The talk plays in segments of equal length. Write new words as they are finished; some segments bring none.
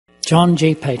John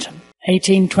G. Paton,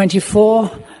 1824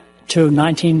 to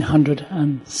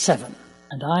 1907.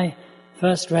 And I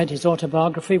first read his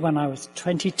autobiography when I was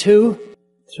 22.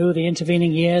 Through the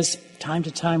intervening years, time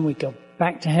to time, we go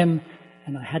back to him,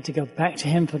 and I had to go back to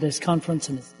him for this conference,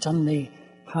 and it's done me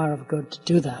power of good to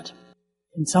do that.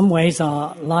 In some ways,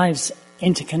 our lives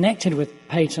interconnected with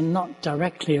Paton, not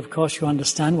directly, of course, you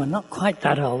understand, we're not quite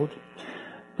that old,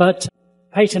 but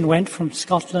Paton went from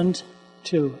Scotland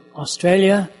to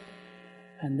Australia,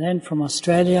 and then from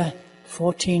Australia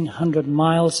 1,400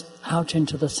 miles out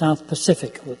into the South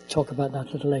Pacific. We'll talk about that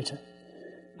a little later.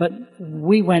 But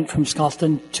we went from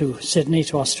Scotland to Sydney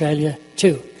to Australia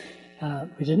too.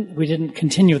 We didn't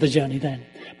continue the journey then.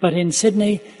 But in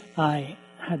Sydney, I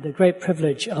had the great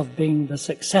privilege of being the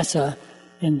successor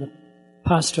in the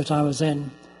pastorate I was in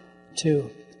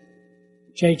to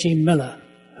J.G. Miller,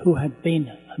 who had been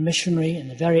a missionary in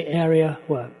the very area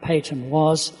where Paton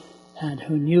was, and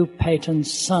who knew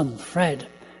Paton's son, Fred.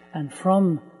 And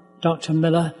from Dr.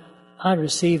 Miller, I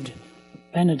received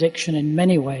benediction in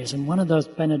many ways, and one of those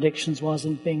benedictions was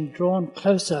in being drawn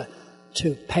closer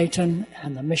to Paton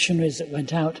and the missionaries that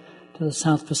went out to the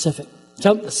South Pacific.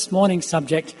 So this morning's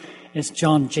subject is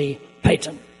John G.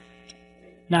 Paton.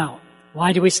 Now,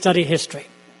 why do we study history?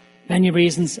 Many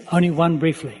reasons, only one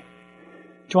briefly.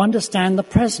 To understand the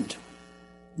present.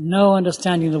 No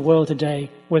understanding of the world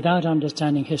today without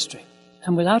understanding history,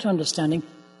 and without understanding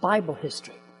Bible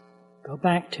history. Go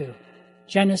back to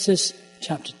Genesis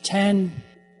chapter 10,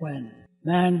 when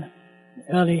man, in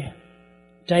the early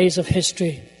days of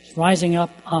history, is rising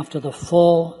up after the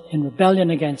fall in rebellion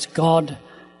against God.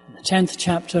 In the 10th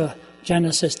chapter,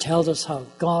 Genesis tells us how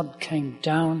God came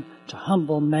down to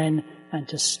humble men and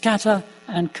to scatter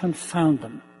and confound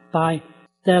them by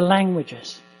their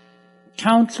languages.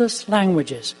 Countless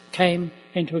languages came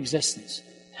into existence,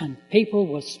 and people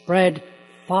were spread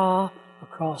far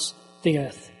across the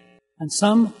earth. And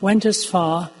some went as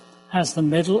far as the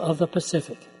middle of the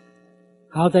Pacific.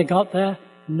 How they got there,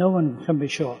 no one can be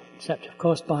sure, except, of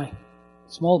course, by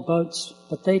small boats,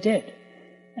 but they did.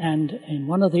 And in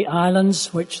one of the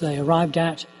islands which they arrived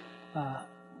at,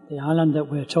 the island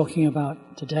that we're talking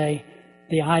about today,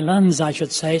 the islands, I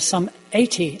should say, some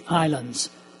 80 islands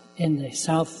in the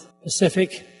South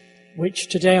Pacific, which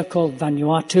today are called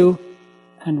Vanuatu,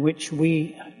 and which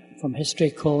we, from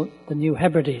history, call the New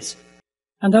Hebrides.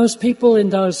 And those people in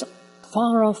those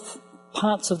far-off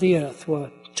parts of the earth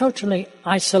were totally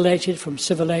isolated from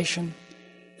civilization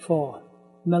for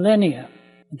millennia.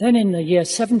 And then in the year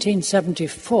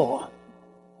 1774,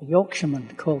 a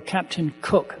Yorkshireman called Captain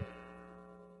Cook,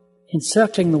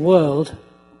 encircling the world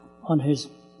on his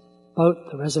boat,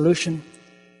 the Resolution,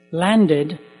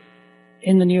 landed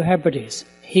in the New Hebrides.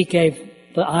 He gave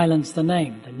the islands the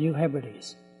name, the New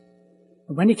Hebrides.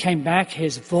 And when he came back,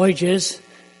 his voyages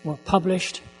were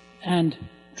published and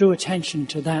drew attention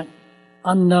to that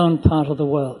unknown part of the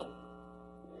world.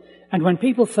 And when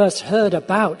people first heard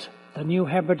about the New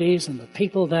Hebrides and the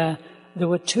people there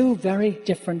were two very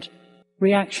different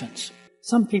reactions.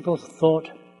 Some people thought,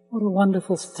 what a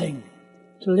wonderful thing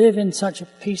to live in such a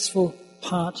peaceful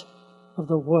part of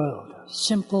the world.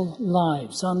 Simple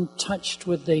lives, untouched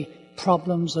with the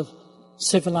problems of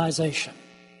civilization.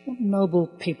 What noble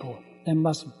people there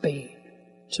must be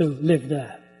to live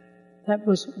there. That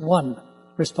was one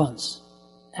response.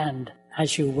 And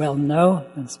as you well know,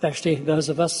 and especially those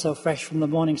of us so fresh from the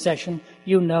morning session,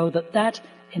 you know that that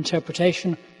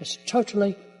interpretation was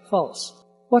totally false.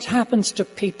 What happens to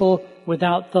people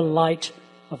without the light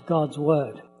of God's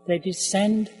Word? They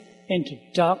descend into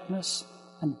darkness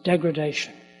and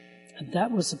degradation. And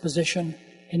that was the position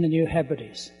in the New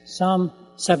Hebrides. Psalm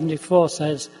 74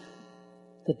 says,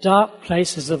 the dark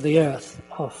places of the earth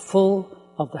are full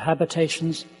of the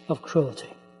habitations of cruelty.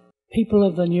 People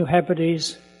of the New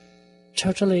Hebrides,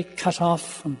 totally cut off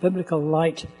from biblical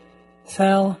light,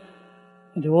 fell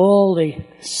into all the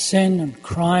sin and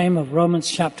crime of Romans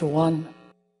chapter 1.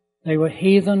 They were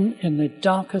heathen in the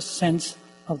darkest sense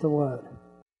of the word.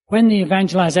 When the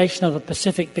evangelization of the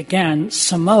Pacific began,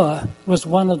 Samoa was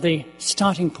one of the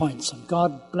starting points, and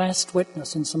God blessed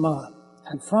witness in Samoa.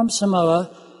 And from Samoa,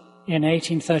 in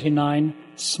 1839,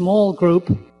 a small group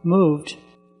moved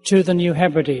to the New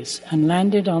Hebrides and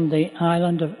landed on the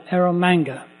island of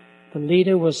Eromanga. The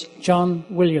leader was John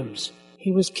Williams.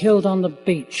 He was killed on the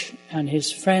beach, and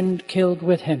his friend killed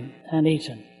with him and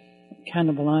eaten.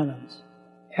 Cannibal Islands.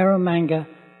 Eromanga,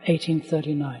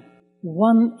 1839.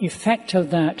 One effect of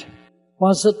that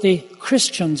was that the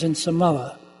Christians in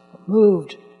Samoa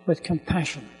moved with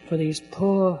compassion for these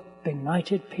poor,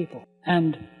 benighted people.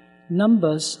 And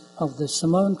numbers of the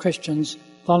Samoan Christians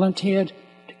volunteered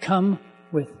to come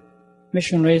with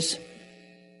missionaries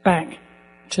back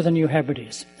to the New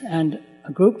Hebrides. And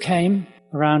a group came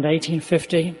around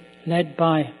 1850, led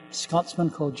by a Scotsman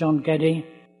called John Geddy,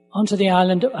 onto the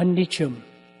island of Anichum,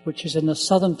 which is in the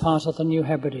southern part of the New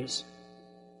Hebrides.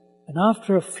 And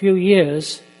after a few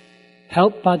years,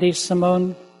 helped by these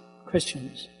Samoan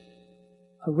Christians,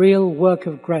 a real work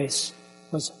of grace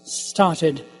was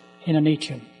started in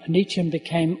Anichum. Anichum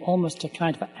became almost a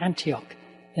kind of Antioch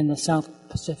in the South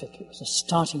Pacific. It was a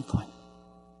starting point.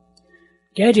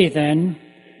 Geddy then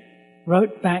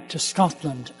wrote back to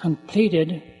Scotland and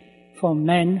pleaded for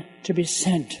men to be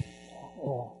sent,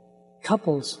 or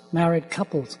couples, married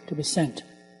couples, to be sent.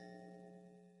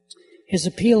 His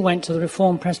appeal went to the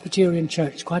Reformed Presbyterian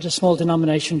Church, quite a small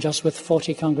denomination just with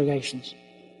 40 congregations.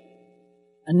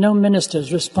 And no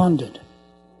ministers responded.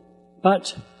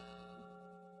 But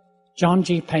John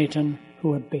G. Paton,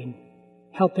 who had been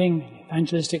helping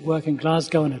evangelistic work in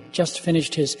Glasgow and had just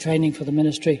finished his training for the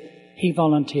ministry, he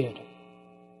volunteered.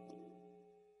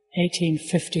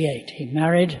 1858, he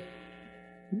married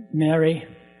Mary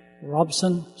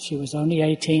Robson. She was only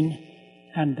 18,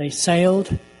 and they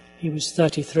sailed. He was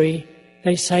 33.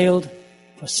 They sailed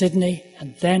for Sydney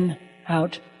and then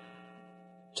out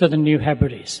to the New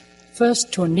Hebrides.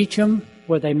 First to Anichum,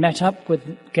 where they met up with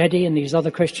Geddy and these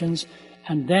other Christians,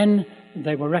 and then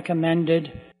they were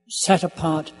recommended, set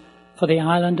apart for the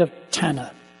island of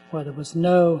Tanna, where there was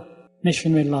no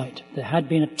missionary light. There had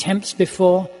been attempts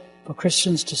before for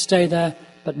Christians to stay there,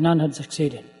 but none had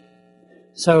succeeded.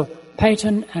 So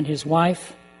Paton and his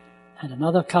wife and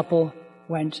another couple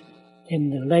went in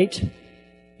the late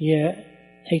year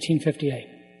 1858.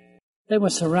 They were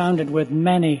surrounded with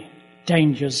many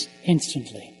dangers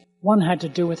instantly. One had to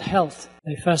do with health.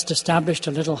 They first established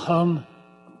a little home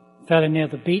fairly near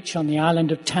the beach on the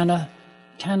island of Tanna.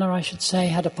 Tanna, I should say,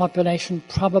 had a population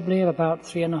probably of about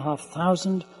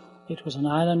 3,500. It was an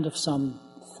island of some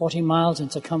 40 miles in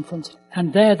circumference,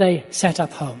 and there they set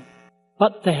up home.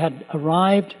 But they had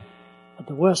arrived at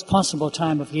the worst possible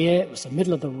time of year. It was the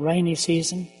middle of the rainy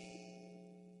season.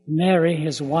 Mary,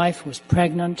 his wife, was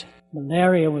pregnant.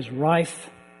 Malaria was rife.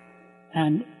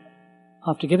 And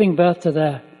after giving birth to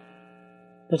their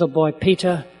little boy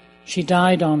Peter, she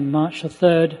died on March the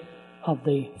 3rd of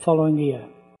the following year.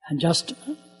 And just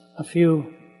a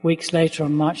few weeks later,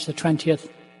 on March the 20th,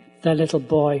 their little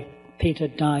boy Peter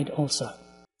died also.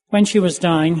 When she was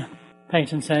dying,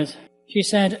 Paton says, she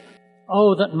said,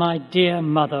 "Oh, that my dear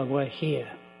mother were here.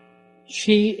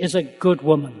 She is a good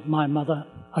woman, my mother,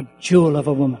 a jewel of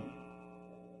a woman."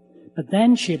 But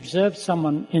then she observed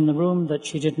someone in the room that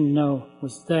she didn't know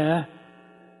was there,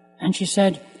 and she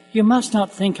said, "You must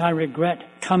not think I regret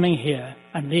coming here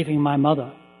and leaving my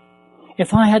mother.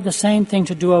 If I had the same thing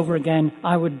to do over again,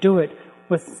 I would do it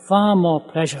with far more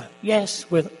pleasure.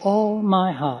 Yes, with all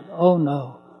my heart. Oh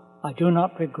no, I do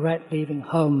not regret leaving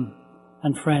home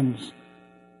and friends,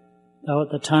 though at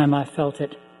the time I felt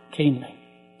it keenly."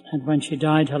 And when she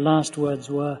died, her last words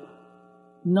were,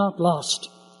 "Not lost,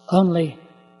 only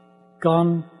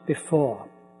gone before,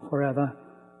 forever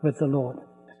with the Lord."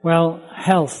 Well,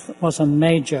 health was a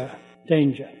major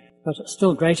danger, but a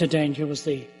still greater danger was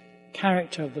the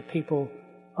character of the people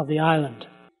of the island.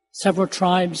 Several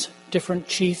tribes, different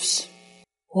chiefs,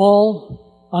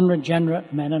 all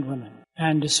unregenerate men and women.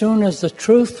 And as soon as the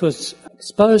truth was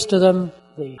exposed to them,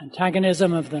 the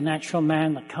antagonism of the natural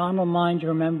man, the carnal mind, you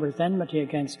remember, is enmity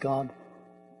against God.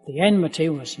 The enmity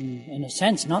was, in a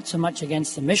sense, not so much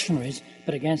against the missionaries,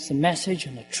 but against the message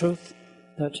and the truth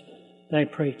that they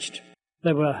preached.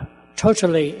 They were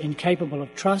totally incapable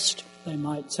of trust. They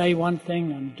might say one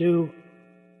thing and do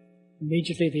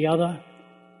immediately the other.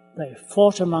 They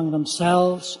fought among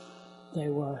themselves. They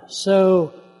were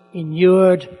so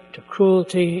inured to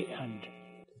cruelty and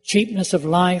cheapness of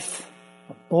life,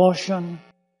 abortion,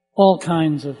 all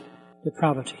kinds of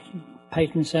depravity.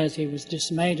 Paton says he was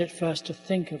dismayed at first to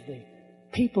think of the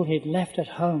people he'd left at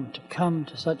home to come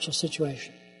to such a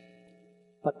situation.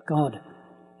 But God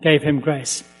gave him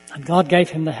grace, and God gave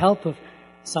him the help of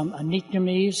some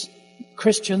Anichumese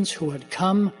Christians who had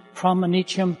come from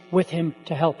Anichum with him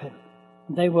to help him.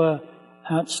 They were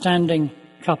outstanding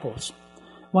couples.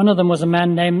 One of them was a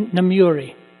man named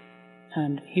Namuri,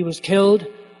 and he was killed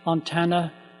on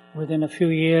Tanna within a few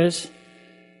years.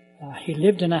 He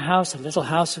lived in a house, a little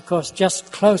house, of course,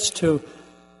 just close to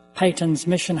Paton's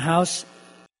mission house.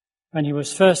 When he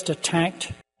was first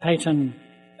attacked, Paton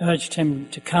urged him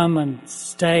to come and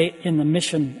stay in the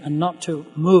mission and not to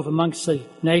move amongst the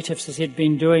natives as he'd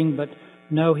been doing, but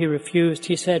no, he refused.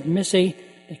 He said, "Missy,"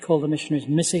 they called the missionaries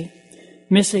Missy,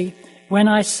 "Missy, when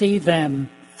I see them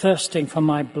thirsting for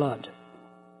my blood,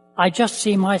 I just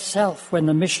see myself when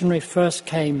the missionary first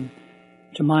came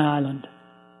to my island.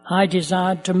 I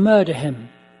desired to murder him,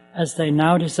 as they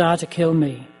now desire to kill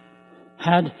me.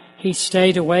 Had he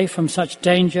stayed away from such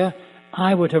danger,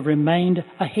 I would have remained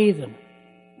a heathen.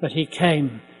 But he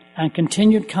came and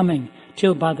continued coming,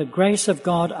 till by the grace of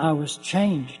God I was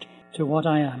changed to what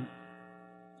I am.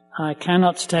 I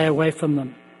cannot stay away from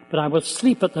them, but I will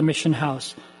sleep at the mission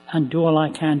house and do all I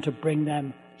can to bring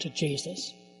them to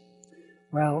Jesus.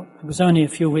 Well, it was only a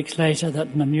few weeks later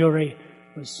that Namuri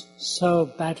was so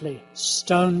badly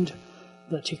stoned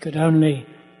that he could only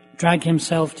drag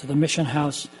himself to the mission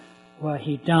house, where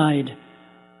he died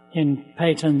in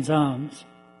Paton's arms.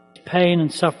 Pain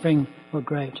and suffering were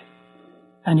great,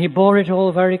 and he bore it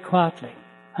all very quietly,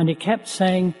 and he kept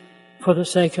saying, for the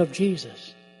sake of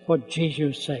Jesus, for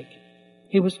Jesus' sake.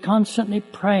 He was constantly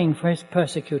praying for his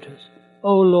persecutors.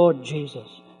 O Lord Jesus,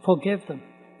 forgive them,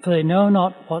 for they know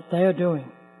not what they are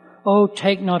doing. O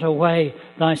take not away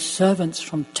thy servants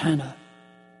from Tanna.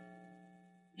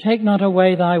 Take not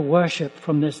away thy worship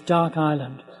from this dark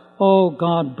island. O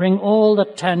God, bring all the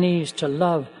Tannese to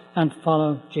love and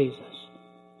follow Jesus.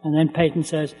 And then Paton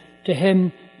says, to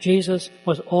him Jesus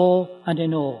was all and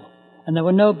in all, and there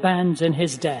were no bands in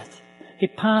his death. He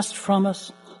passed from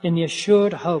us in the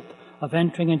assured hope of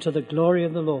entering into the glory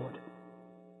of the Lord.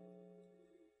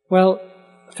 Well,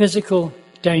 physical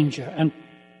danger, and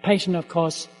Paton, of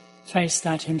course, faced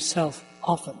that himself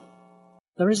often.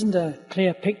 There isn't a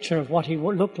clear picture of what he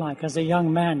looked like as a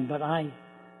young man, but I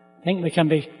think we can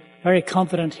be very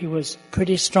confident he was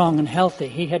pretty strong and healthy.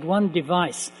 He had one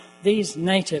device. These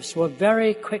natives were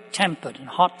very quick-tempered and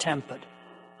hot-tempered,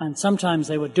 and sometimes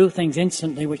they would do things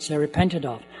instantly which they repented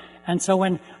of. And so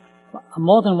when, on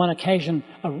more than one occasion,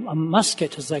 a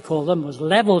musket, as they call them, was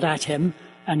leveled at him,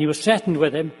 and he was threatened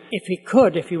with him,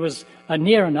 if he was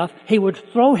near enough, he would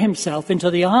throw himself into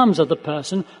the arms of the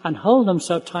person and hold them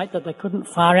so tight that they couldn't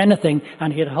fire anything,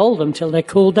 and he'd hold them till they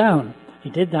cooled down. He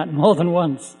did that more than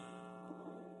once.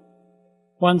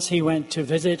 Once he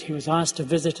was asked to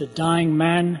visit a dying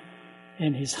man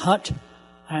in his hut,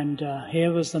 and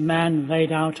here was the man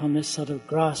laid out on this sort of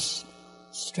grass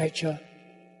stretcher.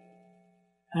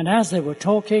 And as they were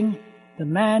talking, the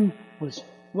man was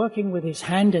working with his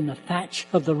hand in the thatch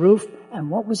of the roof, and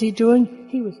what was he doing?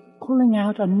 He was pulling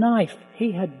out a knife.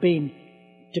 He had been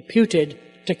deputed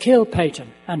to kill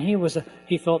Paton, and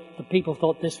the people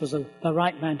thought this was the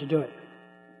right man to do it.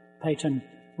 Paton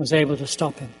was able to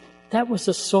stop him. That was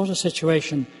the sort of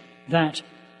situation that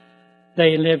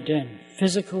they lived in,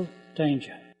 physical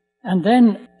danger. And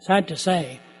then, sad to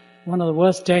say, one of the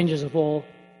worst dangers of all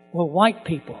were white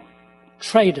people,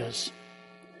 traders,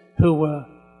 who were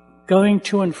going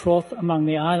to and forth among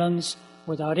the islands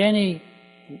without any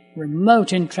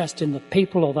remote interest in the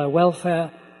people or their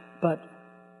welfare, but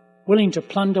willing to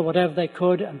plunder whatever they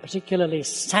could, and particularly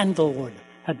sandalwood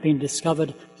had been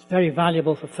discovered. It's very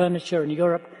valuable for furniture in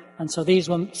Europe, and so these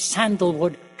were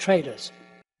sandalwood traders.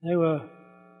 They were,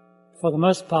 for the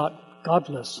most part,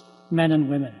 godless men and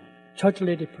women,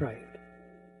 totally depraved.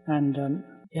 And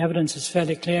the evidence is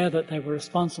fairly clear that they were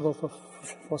responsible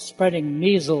for spreading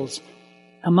measles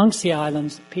amongst the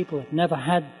islands. People had never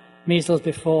had measles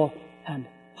before, and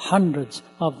hundreds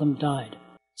of them died.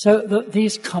 So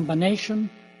these combination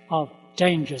of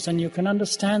dangers, and you can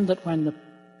understand that when the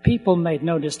people made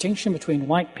no distinction between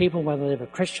white people, whether they were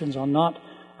Christians or not,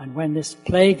 and when this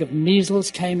plague of measles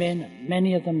came in, and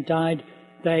many of them died,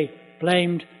 they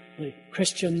blamed the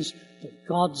Christians, the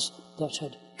gods that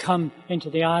had come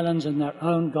into the islands, and their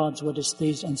own gods were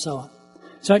displeased, and so on.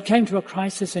 So it came to a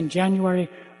crisis in January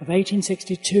of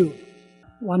 1862.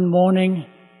 One morning,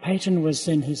 Paton was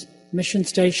in his mission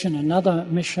station. Another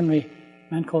missionary,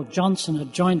 a man called Johnson,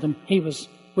 had joined them. He was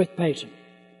with Paton,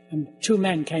 and two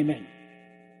men came in.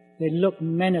 They looked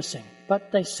menacing,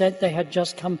 but they said they had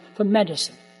just come for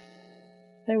medicine.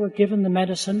 They were given the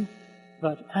medicine,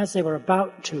 but as they were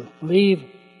about to leave,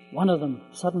 one of them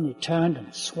suddenly turned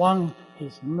and swung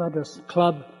his murderous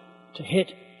club to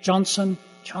hit Johnson.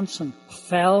 Johnson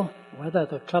fell. Whether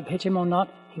the club hit him or not,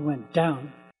 he went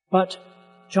down. But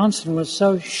Johnson was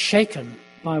so shaken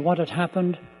by what had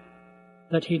happened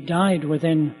that he died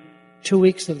within 2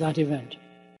 weeks of that event.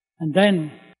 And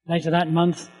then, later that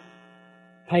month,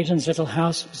 Paton's little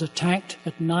house was attacked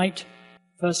at night.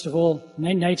 First of all,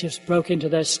 natives broke into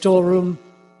their storeroom,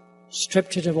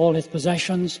 stripped it of all his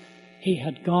possessions. He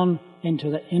had gone into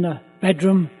the inner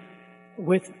bedroom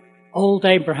with old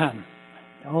Abraham.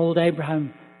 Old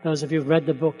Abraham, those of you who've read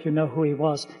the book, you know who he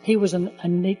was. He was an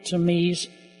Vietnamese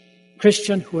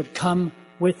Christian who had come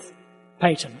with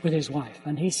Paton, with his wife,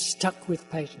 and he stuck with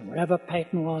Paton. Wherever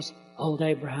Paton was, old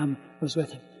Abraham was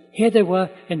with him. here they were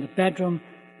in the bedroom.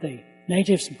 The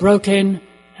natives broke in,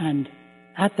 and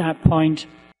at that point,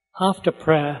 after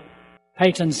prayer,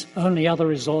 Paton's only other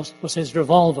resource was his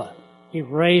revolver. He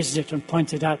raised it and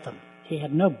pointed at them. He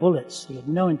had no bullets. He had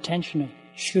no intention of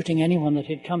shooting anyone that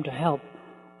had come to help.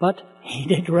 But he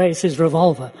did raise his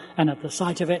revolver, and at the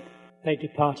sight of it, they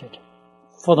departed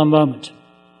for the moment.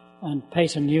 And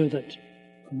Paton knew that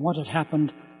from what had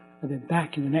happened, they'd be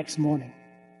back in the next morning.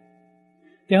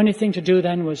 The only thing to do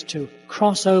then was to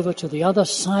cross over to the other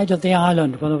side of the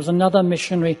island, where there was another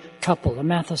missionary couple, the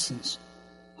Mathesons,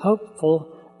 hopeful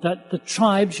that the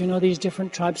tribes, these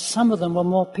different tribes, some of them were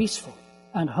more peaceful,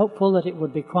 and hopeful that it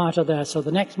would be quieter there. So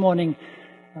the next morning,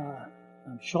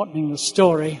 I'm shortening the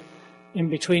story, in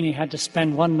between he had to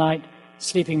spend one night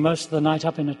sleeping most of the night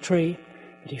up in a tree,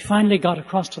 but he finally got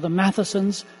across to the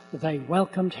Mathesons. They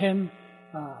welcomed him,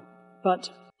 but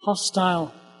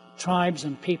hostile tribes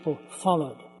and people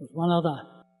followed, with one other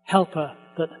helper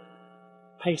that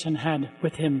Paton had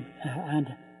with him, and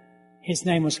his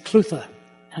name was Clutha,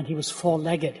 and he was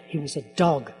four-legged. He was a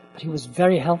dog, but he was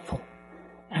very helpful.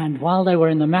 And while they were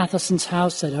in the Mathesons'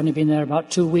 house, they'd only been there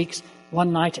about 2 weeks,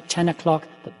 one night at 10 o'clock,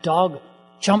 the dog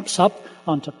jumps up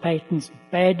onto Paton's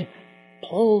bed,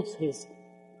 pulls his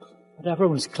whatever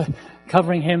was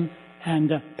covering him,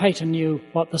 and Paton knew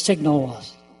what the signal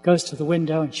was. Goes to the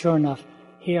window, and sure enough,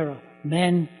 here are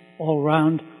men all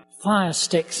round, fire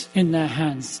sticks in their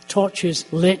hands,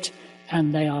 torches lit,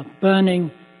 and they are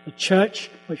burning the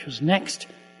church, which was next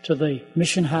to the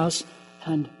mission house,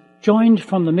 and joined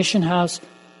from the mission house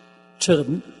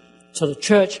to the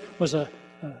church was a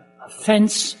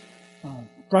fence, a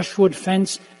brushwood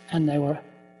fence, and they were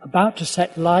about to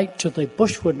set light to the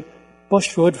bushwood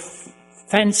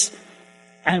fence,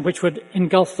 and which would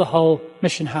engulf the whole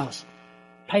mission house.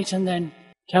 Paton then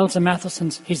tells the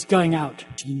Mathesons he's going out.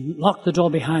 Lock the door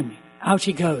behind me. Out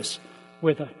he goes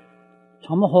with a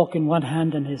tomahawk in one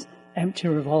hand and his empty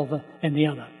revolver in the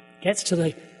other. Gets to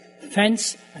the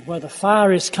fence, and where the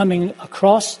fire is coming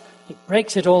across, he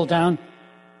breaks it all down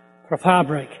for a fire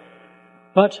break.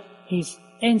 But he's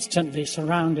instantly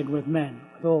surrounded with men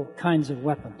with all kinds of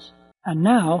weapons. And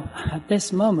now, at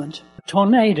this moment, a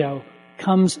tornado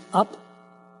comes up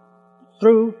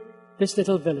through this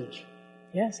little village.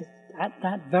 Yes, at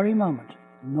that very moment.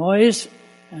 Noise,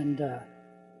 and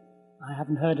I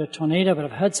haven't heard a tornado, but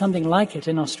I've heard something like it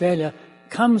in Australia,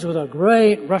 comes with a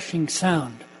great rushing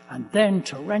sound, and then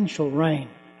torrential rain.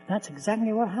 That's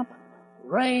exactly what happened.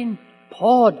 Rain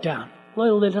poured down. The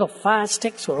little fire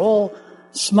sticks were all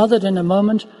smothered in a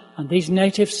moment, and these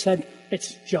natives said,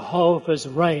 it's Jehovah's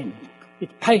rain.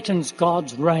 It's Paton's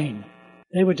God's rain.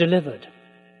 They were delivered.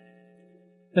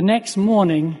 The next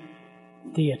morning,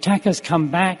 the attackers come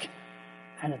back,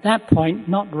 and at that point,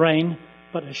 not rain,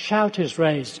 but a shout is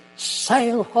raised,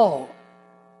 sail ho!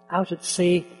 Out at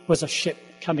sea was a ship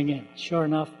coming in. Sure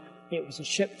enough, it was a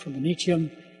ship from Anitium,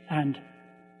 and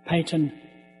Paton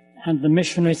and the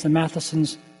missionaries, the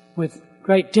Mathesons, with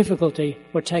great difficulty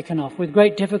were taken off. With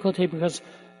great difficulty because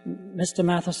Mr.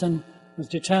 Matheson was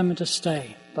determined to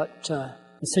stay, but the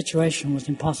situation was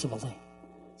impossible.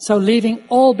 So leaving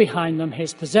all behind them,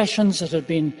 his possessions that had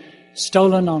been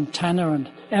stolen on Tanner and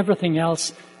everything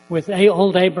else, with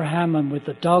old Abraham and with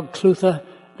the dog Clutha,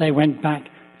 they went back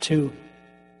to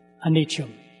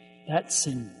Anitium. That's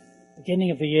in the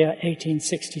beginning of the year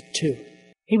 1862.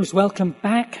 He was welcomed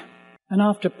back, and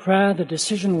after prayer, the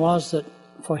decision was that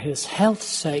for his health's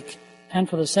sake and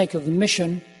for the sake of the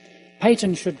mission,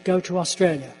 Paton should go to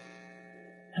Australia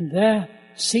and there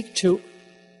seek to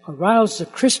arouse the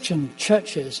Christian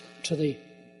churches to the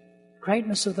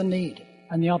greatness of the need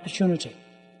and the opportunity.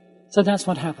 So that's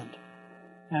what happened.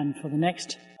 And for the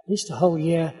next, at least a whole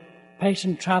year,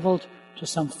 Paton travelled to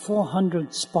some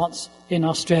 400 spots in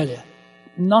Australia.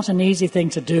 Not an easy thing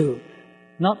to do.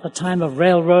 Not the time of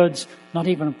railroads, not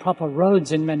even proper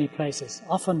roads in many places.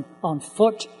 Often on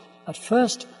foot. At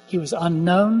first, he was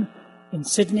unknown. In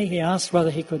Sydney, he asked whether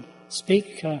he could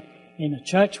speak in a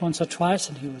church once or twice,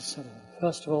 and he was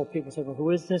first of all, people said, well,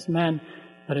 who is this man?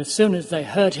 But as soon as they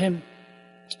heard him,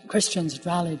 Christians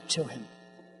rallied to him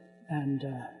and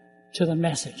to the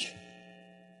message.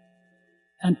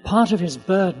 And part of his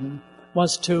burden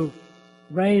was to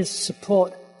raise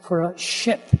support for a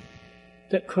ship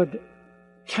that could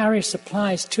carry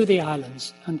supplies to the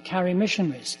islands and carry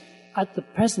missionaries. At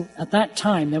that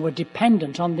time, they were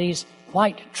dependent on these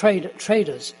white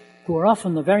traders who were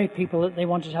often the very people that they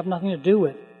wanted to have nothing to do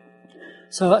with.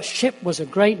 So a ship was a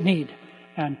great need,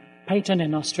 and Paton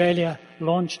in Australia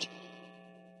launched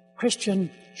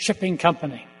Christian Shipping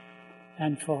Company.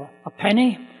 And for a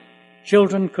penny,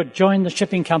 children could join the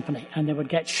shipping company and they would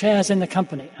get shares in the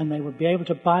company and they would be able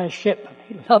to buy a ship.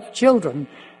 He loved children,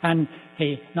 and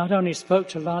he not only spoke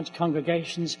to large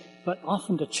congregations but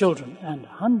often to children, and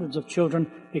hundreds of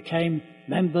children became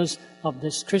members of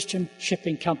this Christian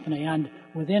shipping company, and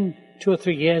within 2 or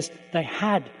 3 years they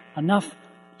had enough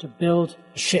to build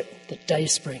a ship, the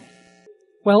Dayspring.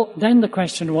 Well, then the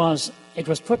question was, it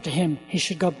was put to him, he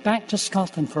should go back to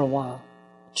Scotland for a while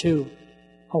to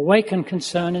awaken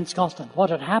concern in Scotland. What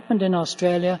had happened in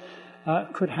Australia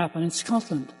could happen in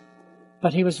Scotland.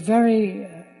 But he was very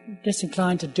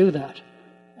disinclined to do that.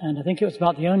 And I think it was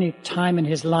about the only time in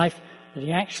his life that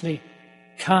he actually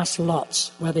cast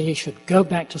lots whether he should go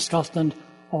back to Scotland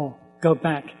or go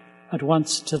back at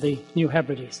once to the New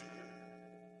Hebrides.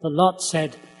 The lot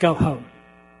said, go home.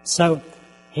 So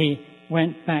he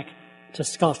went back to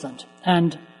Scotland.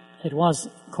 And it was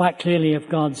quite clearly of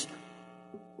God's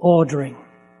ordering.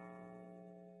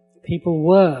 People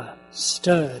were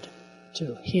stirred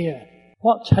to hear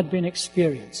what had been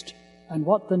experienced and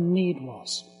what the need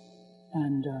was.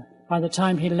 And by the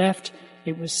time he left,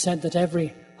 it was said that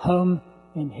every home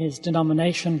in his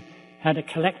denomination had a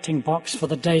collecting box for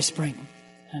the Dayspring.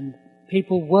 And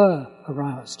people were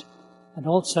aroused. And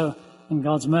also, in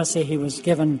God's mercy, he was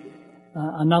given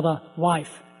another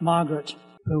wife, Margaret,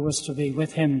 who was to be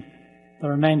with him the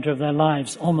remainder of their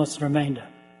lives, almost the remainder.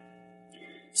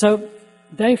 So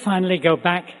they finally go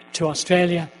back to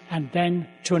Australia and then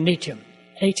to Needham,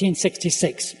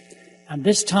 1866. And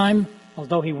this time,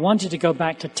 although he wanted to go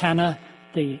back to Tanna,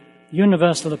 the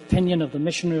universal opinion of the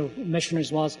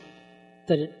missionaries was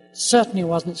that it certainly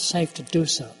wasn't safe to do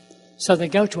so. So they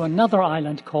go to another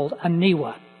island called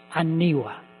Aniwa.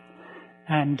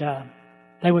 And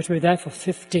they were to be there for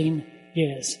 15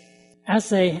 years. As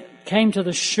they came to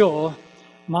the shore,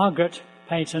 Margaret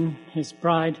Paton, his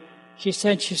bride, she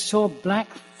said she saw black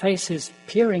faces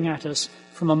peering at us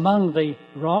from among the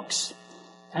rocks,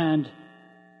 and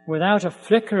without a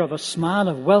flicker of a smile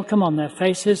of welcome on their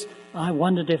faces, I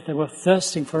wondered if they were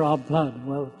thirsting for our blood.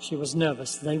 Well, she was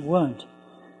nervous. They weren't.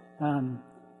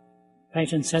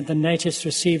 Paton said the natives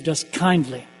received us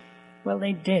kindly. Well,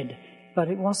 they did, but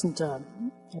it wasn't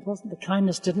the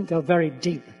kindness didn't go very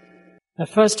deep. Their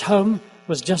first home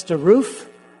was just a roof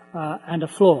and a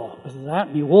floor, without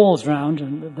any walls round,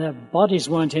 and their bodies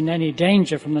weren't in any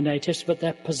danger from the natives, but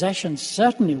their possessions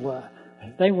certainly were.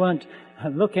 If they weren't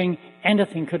looking,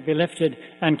 anything could be lifted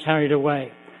and carried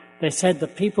away. They said the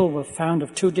people were found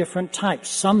of 2 different types,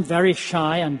 some very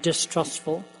shy and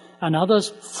distrustful, and others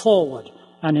forward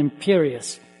and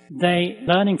imperious. They,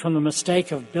 learning from the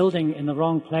mistake of building in the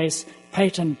wrong place,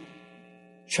 Paton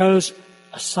chose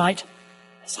a site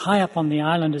as high up on the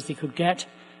island as he could get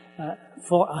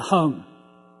for a home.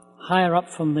 Higher up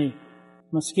from the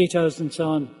mosquitoes and so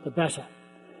on, the better.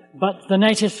 But the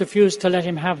natives refused to let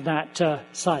him have that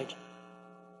site,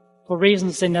 for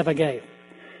reasons they never gave.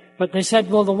 But they said,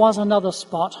 well, there was another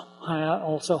spot higher,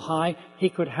 also high, he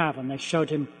could have, and they showed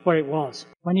him where it was.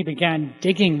 When he began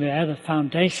digging there, the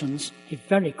foundations, he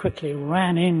very quickly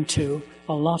ran into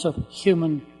a lot of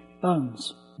human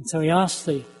bones. And so he asked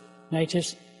the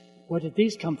natives, where did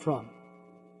these come from?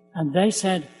 And they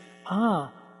said,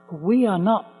 we are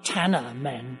not Tanna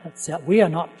men. We are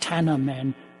not Tanna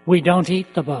men. We don't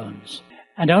eat the bones.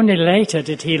 And only later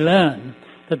did he learn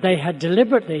that they had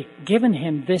deliberately given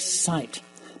him this site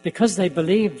because they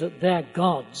believed that their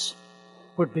gods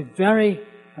would be very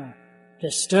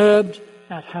disturbed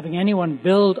at having anyone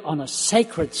build on a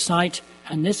sacred site,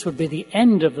 and this would be the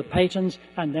end of the Patons,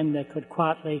 and then they could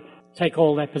quietly take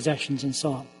all their possessions and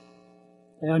so on.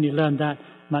 They only learned that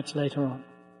much later on.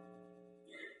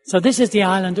 So this is the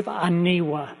island of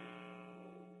Aniwa.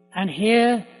 And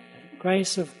here, the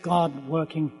grace of God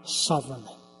working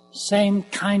sovereignly. Same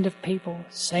kind of people,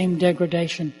 same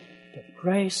degradation, but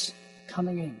grace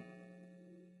coming in.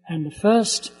 And the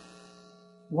first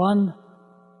one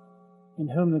in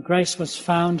whom the grace was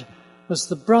found was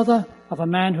the brother of a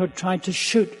man who had tried to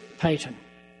shoot Paton.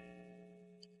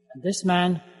 And this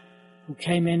man who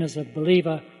came in as a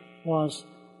believer was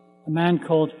a man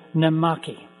called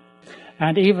Namaki.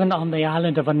 And even on the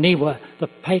island of Aniwa, the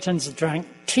Patons drank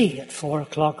tea at 4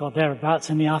 o'clock or thereabouts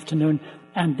in the afternoon.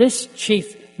 And this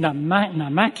chief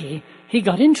Namaki, he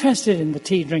got interested in the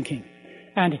tea drinking.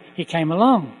 And he came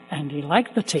along, and he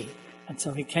liked the tea. And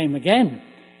so he came again.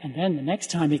 And then the next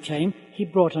time he came, he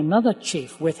brought another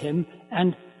chief with him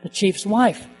and the chief's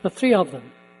wife, the 3 of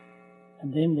them.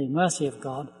 And in the mercy of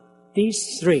God,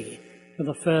 these 3 were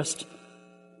the first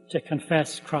to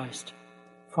confess Christ.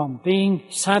 From being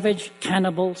savage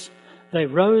cannibals, they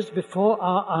rose before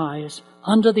our eyes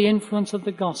under the influence of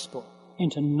the gospel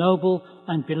into noble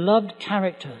and beloved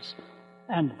characters,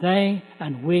 and they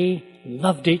and we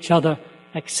loved each other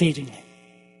exceedingly.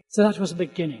 So that was the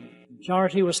beginning. The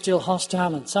majority was still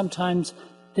hostile, and sometimes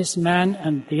this man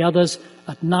and the others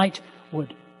at night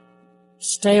would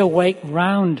stay awake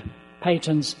round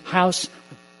Paton's house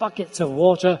with buckets of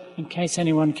water in case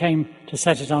anyone came to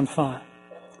set it on fire.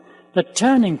 The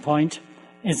turning point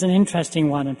is an interesting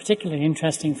one, and particularly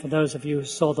interesting for those of you who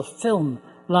saw the film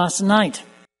last night.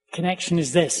 The connection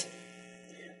is this.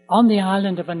 On the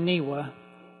island of Aniwa,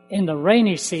 in the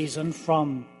rainy season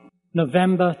from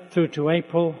November through to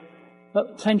April,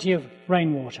 plenty of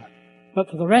rainwater. But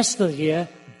for the rest of the year,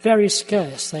 very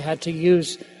scarce. They had to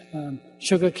use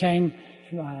sugarcane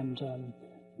and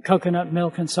coconut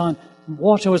milk and so on.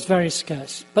 Water was very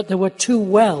scarce. But there were 2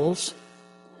 wells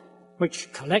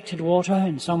which collected water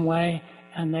in some way,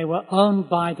 and they were owned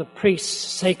by the priests,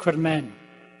 sacred men.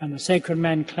 And the sacred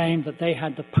men claimed that they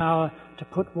had the power to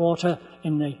put water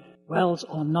in the wells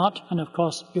or not. And of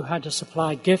course, you had to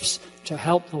supply gifts to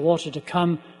help the water to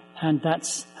come, and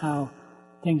that's how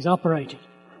things operated.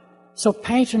 So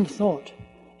Paton thought,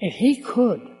 if he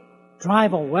could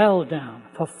drive a well down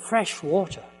for fresh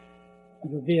water,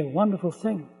 it would be a wonderful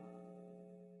thing.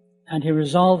 And he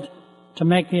resolved to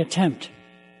make the attempt.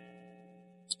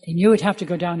 He knew he'd have to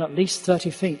go down at least 30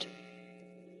 feet.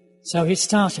 So he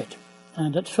started.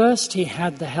 And at first he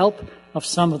had the help of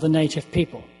some of the native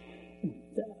people.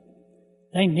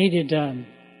 They needed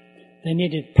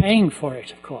paying for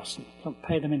it, of course. Don't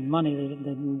pay them in money,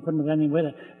 they couldn't have anything with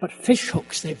it. But fish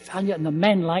hooks, they value it, and the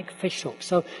men like fish hooks.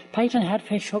 So Paton had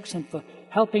fish hooks, and for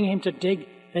helping him to dig,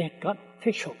 they got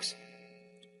fish hooks.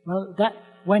 Well, that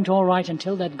went all right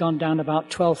until they'd gone down about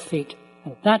 12 feet.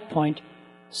 At that point,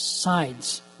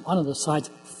 one of the sides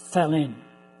fell in.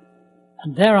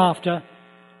 And thereafter,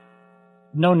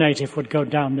 no native would go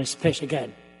down this pit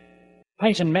again.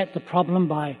 Paton met the problem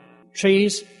by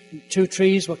trees. 2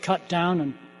 trees were cut down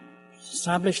and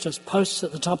established as posts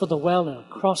at the top of the well. A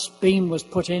cross beam was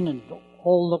put in and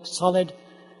all looked solid.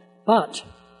 But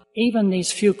even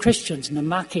these few Christians,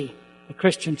 Namaki, the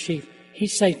Christian chief, he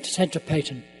said to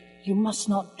Paton, "You must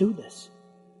not do this.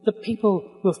 The people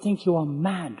will think you are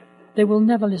mad. They will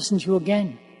never listen to you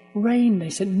again. Rain," they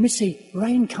said, "Missy,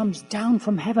 rain comes down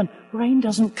from heaven. Rain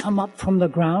doesn't come up from the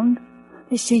ground.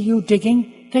 They see you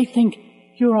digging. They think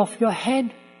you're off your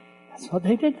head." That's what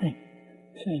they did think.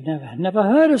 They never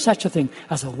heard of such a thing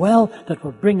as a well that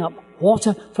would bring up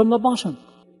water from the bottom.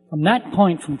 From that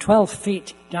point, from 12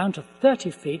 feet down to 30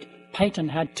 feet, Paton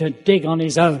had to dig on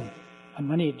his own. And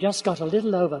when he had just got a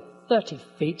little over 30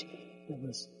 feet, there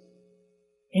was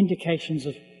indications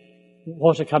of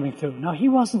water coming through. Now, he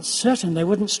wasn't certain they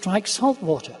wouldn't strike salt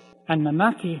water. And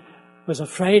Namaki was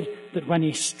afraid that when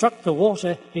he struck the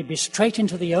water, he'd be straight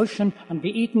into the ocean and be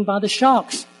eaten by the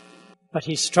sharks. But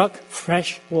he struck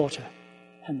fresh water.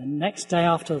 And the next day,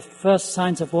 after the first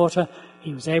signs of water,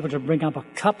 he was able to bring up a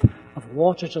cup of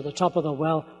water to the top of the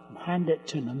well and hand it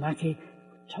to Namaki,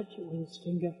 touch it with his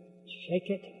finger, shake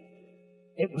it.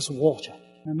 It was water.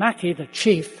 Namaki, the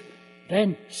chief,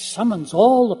 then summons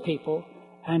all the people,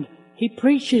 and he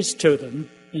preaches to them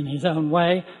in his own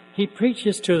way. He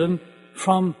preaches to them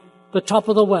from the top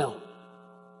of the well.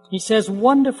 He says,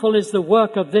 "Wonderful is the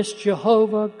work of this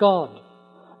Jehovah God.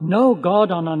 No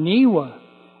God on Aniwa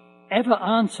ever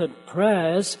answered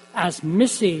prayers as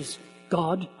Missy's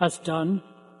God has done."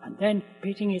 And then,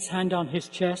 beating his hand on his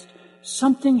chest,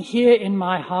 "Something here in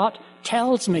my heart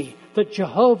tells me that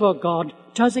Jehovah God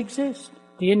does exist,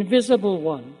 the invisible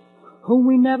one, whom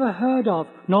we never heard of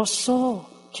nor saw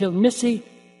till Missy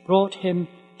brought him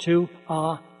to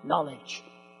our knowledge."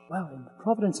 Well, in the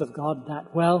providence of God,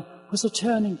 that well was a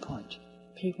turning point.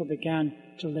 People began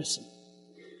to listen.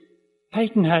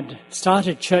 Paton had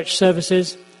started church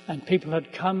services, and people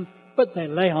had come, but they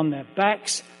lay on their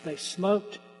backs, they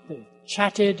smoked, they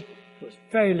chatted, there was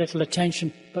very little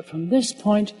attention. But from this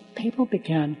point, people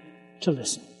began to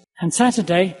listen. And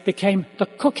Saturday became the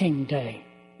cooking day,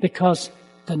 because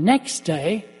the next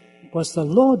day was the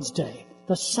Lord's Day,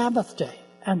 the Sabbath day.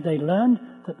 And they learned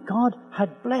that God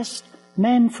had blessed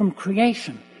men from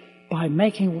creation by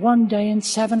making one day in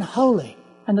 7 holy,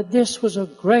 and that this was a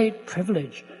great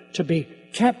privilege to be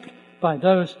kept by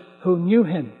those who knew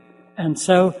him. And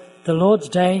so the Lord's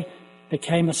Day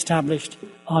became established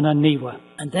on Aniwa.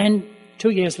 And then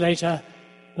 2 years later,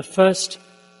 the first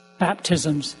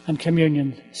baptisms and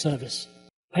communion service.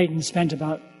 Paton spent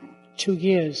about 2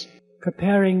 years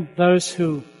preparing those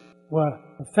who were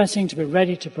professing to be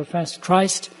ready to profess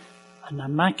Christ, and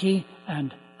Namaki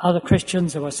and other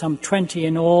Christians. There were some 20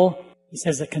 in all. He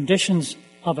says the conditions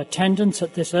of attendance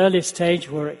at this early stage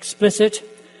were explicit,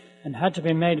 and had to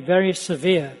be made very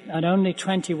severe, and only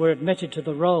 20 were admitted to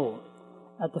the roll.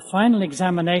 At the final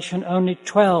examination, only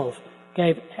 12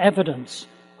 gave evidence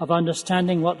of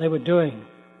understanding what they were doing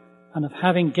and of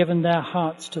having given their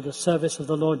hearts to the service of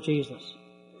the Lord Jesus.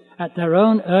 At their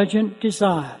own urgent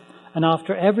desire, and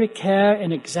after every care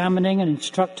in examining and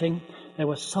instructing, they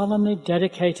were solemnly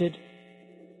dedicated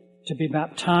to be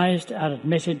baptized and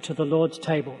admitted to the Lord's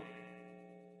table.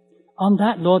 On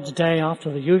that Lord's Day,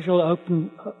 after the usual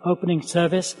opening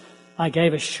service, I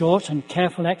gave a short and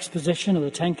careful exposition of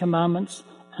the Ten Commandments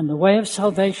and the way of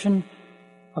salvation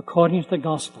according to the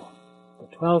Gospel.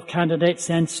 The 12 candidates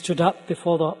then stood up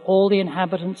before all the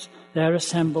inhabitants there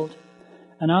assembled,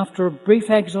 and after a brief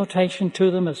exhortation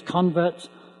to them as converts,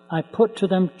 I put to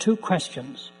them 2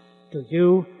 questions. Do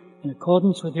you, in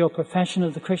accordance with your profession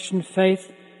of the Christian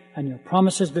faith and your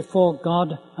promises before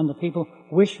God and the people,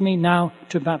 wish me now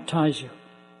to baptize you?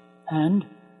 And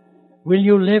will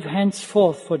you live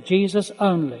henceforth for Jesus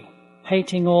only,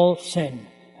 hating all sin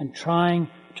and trying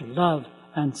to love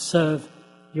and serve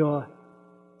your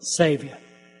Savior?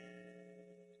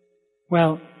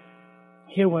 Well,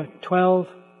 here were 12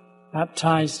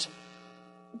 baptized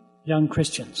young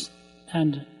Christians,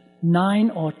 and 9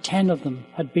 or 10 of them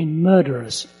had been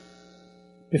murderers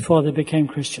before they became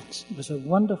Christians. It was a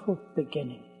wonderful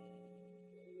beginning.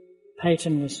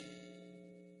 Paton was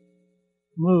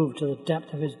moved to the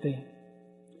depth of his being.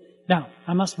 Now,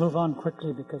 I must move on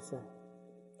quickly because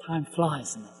time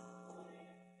flies in this.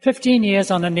 15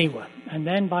 years on Aniwa, and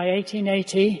then by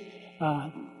 1880,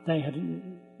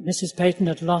 Mrs. Paton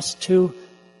had lost 2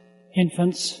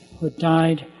 infants who had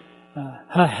died.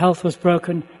 Her health was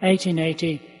broken.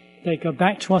 1880, they go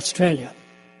back to Australia.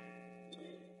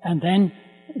 And then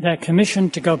they're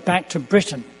commissioned to go back to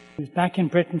Britain. He was back in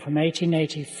Britain from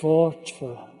 1884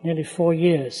 for nearly 4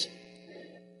 years.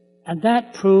 And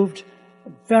that proved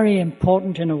very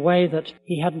important in a way that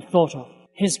he hadn't thought of.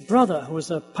 His brother, who was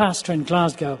a pastor in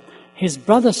Glasgow, his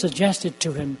brother suggested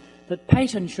to him that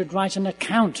Paton should write an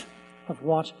account of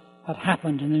what had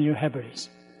happened in the New Hebrides.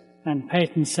 And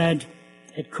Paton said,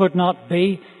 it could not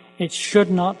be, it should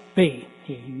not be.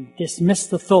 He dismissed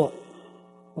the thought.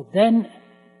 But then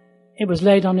it was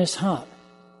laid on his heart.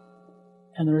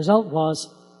 And the result was,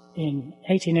 in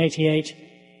 1888,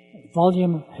 a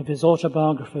volume of his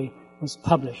autobiography was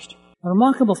published. The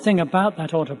remarkable thing about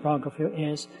that autobiography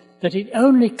is that it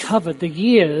only covered the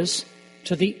years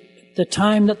to the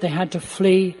time that they had to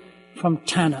flee from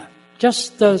Tanna.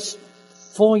 Just those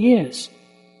 4 years.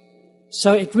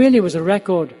 So it really was a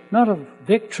record, not of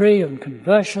victory and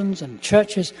conversions and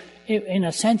churches. In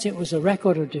a sense, it was a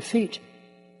record of defeat.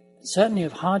 Certainly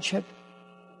of hardship,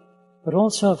 but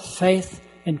also of faith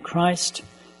in Christ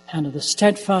and of the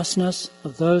steadfastness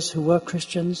of those who were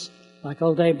Christians, like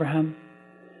old Abraham.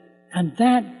 And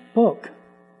that book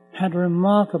had a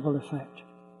remarkable effect.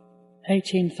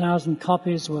 18,000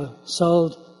 copies were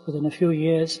sold within a few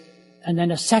years, and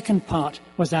then a second part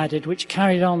was added, which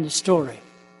carried on the story.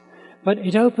 But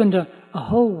it opened a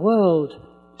whole world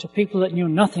to people that knew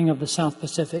nothing of the South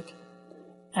Pacific,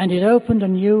 and it opened a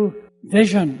new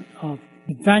vision of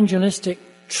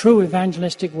true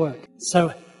evangelistic work.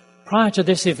 So prior to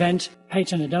this event,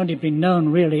 Paton had only been known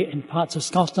really in parts of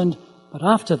Scotland, but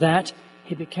after that,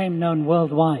 he became known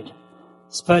worldwide.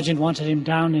 Spurgeon wanted him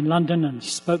down in London, and he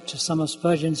spoke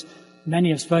to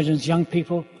many of Spurgeon's young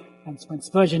people. And when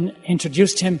Spurgeon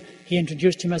introduced him, he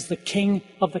introduced him as the king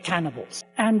of the cannibals.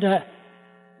 And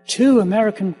 2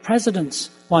 American presidents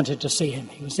wanted to see him.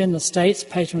 He was in the States.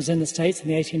 Paton was in the States in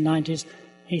the 1890s.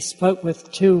 He spoke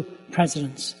with 2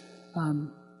 presidents.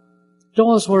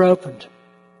 Doors were opened,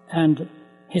 and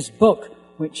his book,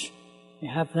 which you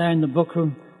have there in the book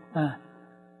room,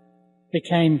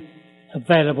 became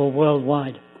available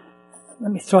worldwide.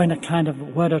 Let me throw in a kind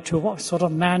of word or two what sort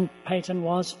of man Paton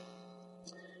was.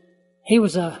 He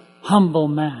was a humble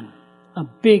man, a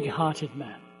big-hearted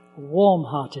man, a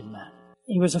warm-hearted man.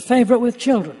 He was a favorite with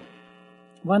children.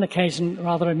 One occasion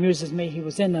rather amuses me. He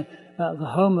was in the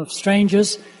home of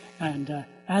strangers, and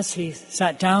as he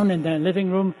sat down in their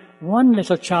living room, one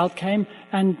little child came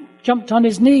and jumped on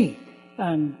his knee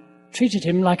and treated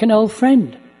him like an old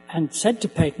friend and said to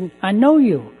Paton, "I know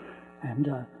you." And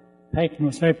Paton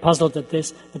was very puzzled at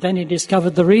this, but then he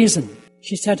discovered the reason.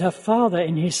 She said her father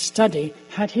in his study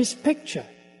had his picture.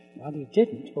 Well, he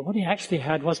didn't, but what he actually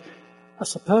had was a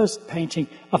supposed painting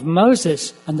of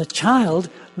Moses, and the child,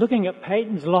 looking at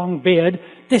Paton's long beard,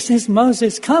 "This is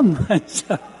Moses, come."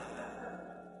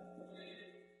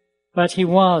 But he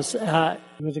was a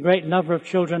great lover of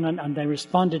children, and they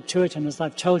responded to it, and as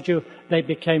I've told you, they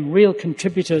became real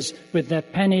contributors with their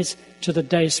pennies to the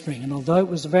Dayspring. And although it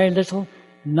was very little,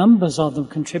 numbers of them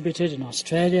contributed in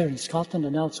Australia, in Scotland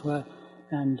and elsewhere,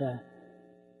 and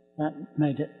that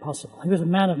made it possible. He was a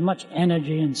man of much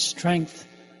energy and strength.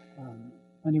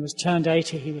 When he was turned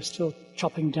 80, he was still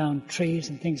chopping down trees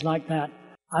and things like that.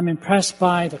 I'm impressed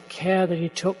by the care that he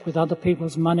took with other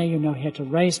people's money. You know, he had to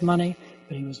raise money,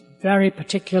 but he was very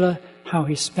particular how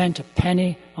he spent a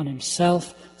penny on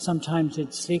himself. Sometimes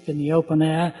he'd sleep in the open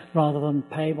air rather than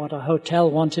pay what a hotel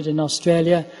wanted in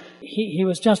Australia. He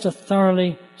was just a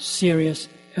thoroughly serious,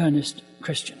 earnest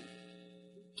Christian.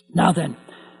 Now then,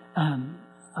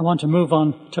 I want to move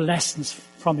on to lessons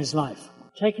from his life.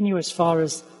 Taking you as far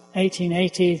as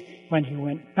 1880, when he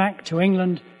went back to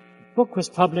England, the book was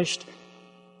published,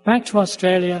 back to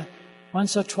Australia,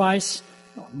 once or twice,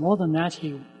 or more than that,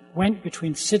 he went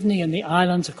between Sydney and the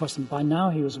islands. Of course, and by now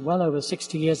he was well over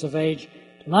 60 years of age.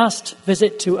 The last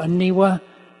visit to Aniwa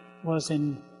was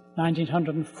in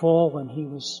 1904 when he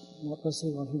was, he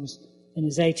was in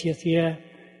his 80th year.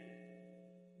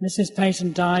 Mrs.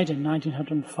 Paton died in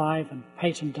 1905 and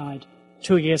Paton died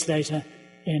 2 years later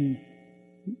in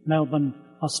Melbourne,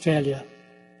 Australia,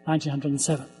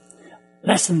 1907.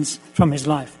 Lessons from his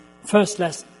life. First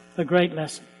lesson, the great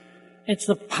lesson. It's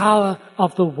the power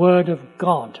of the Word of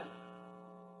God.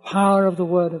 Power of the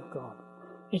Word of God.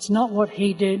 It's not what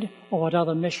he did or what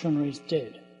other missionaries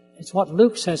did. It's what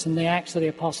Luke says in the Acts of the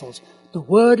Apostles. The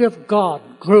Word of God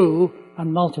grew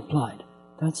and multiplied.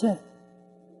 That's it.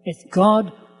 It's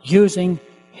God using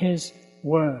His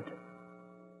Word.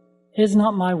 Is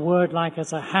not my word like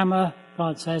as a hammer,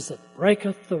 God says, that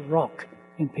breaketh the rock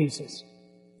in pieces?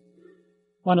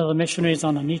 One of the missionaries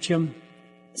on Anitium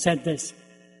said this: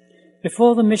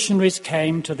 before the missionaries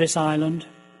came to this island,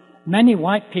 many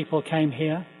white people came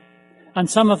here, and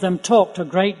some of them talked a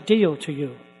great deal to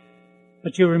you.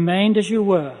 But you remained as you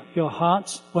were. Your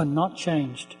hearts were not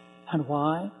changed. And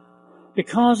why?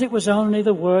 Because it was only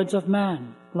the words of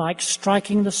man, like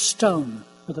striking the stone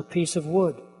with a piece of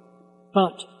wood.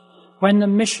 But when the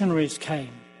missionaries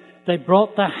came, they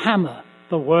brought the hammer,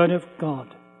 the Word of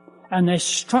God, and they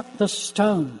struck the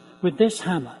stone with this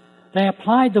hammer. They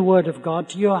applied the Word of God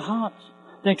to your hearts.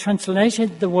 They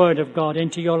translated the Word of God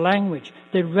into your language.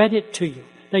 They read it to you.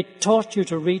 They taught you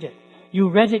to read it. You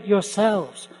read it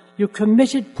yourselves. You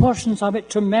committed portions of it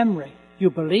to memory. You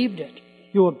believed it.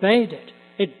 You obeyed it.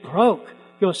 It broke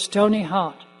your stony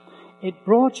heart. It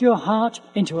brought your heart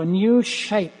into a new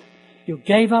shape. You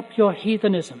gave up your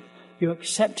heathenism. You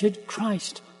accepted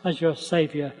Christ as your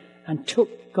Savior and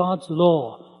took God's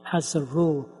law as the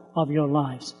rule of your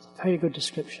lives. It's a very good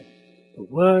description. The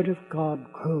Word of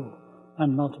God grew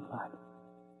and multiplied.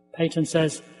 Paton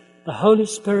says, the Holy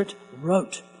Spirit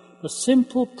wrote the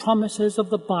simple promises of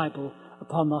the Bible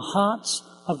upon the hearts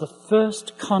of the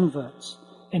first converts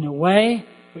in a way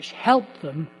which helped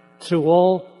them through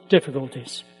all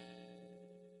difficulties.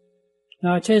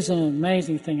 Now, it is an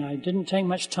amazing thing. I didn't take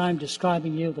much time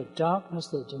describing you the darkness,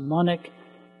 the demonic,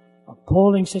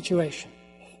 appalling situation,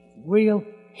 real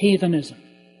heathenism.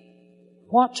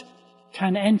 What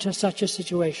can enter such a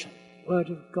situation? Word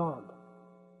of God.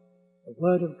 The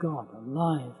Word of God,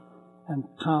 alive and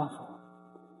powerful.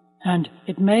 And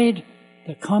it made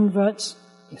the converts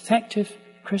effective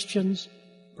Christians,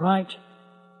 bright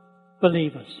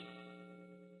believers,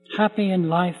 happy in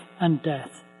life and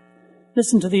death.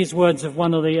 Listen to these words of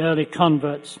one of the early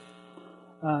converts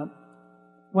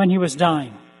when he was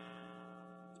dying.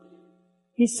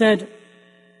 He said,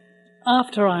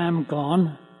 after I am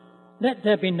gone, let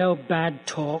there be no bad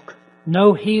talk,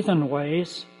 no heathen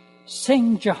ways.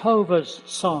 Sing Jehovah's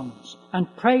songs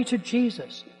and pray to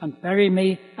Jesus and bury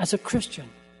me as a Christian.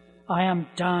 I am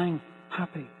dying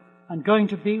happy and going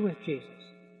to be with Jesus.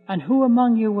 And who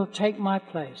among you will take my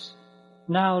place?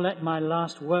 Now let my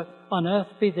last work on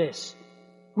earth be this.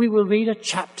 We will read a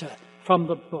chapter from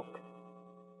the book,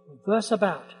 a verse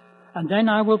about, and then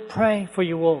I will pray for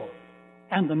you all.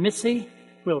 And the Missy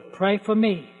will pray for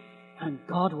me, and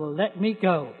God will let me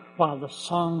go while the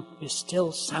song is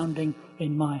still sounding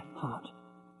in my heart.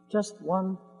 Just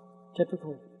one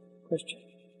typical Christian.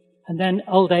 And then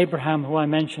old Abraham, who I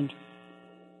mentioned,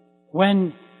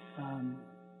 when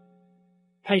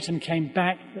Paton came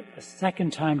back the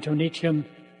second time to Anitium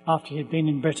after he had been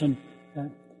in Britain,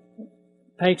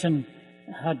 Paton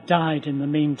had died in the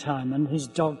meantime, and his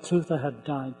dog Clutha had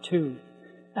died too.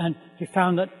 And he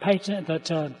found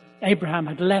that Abraham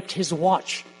had left his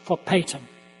watch for Paton,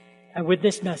 and with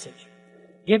this message: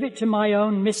 give it to my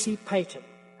own Missy Paton,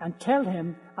 and tell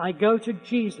him I go to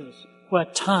Jesus where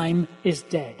time is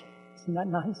dead. Isn't that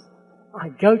nice? I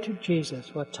go to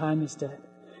Jesus where time is dead.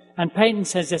 And Paton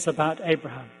says this about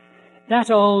Abraham: that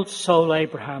old soul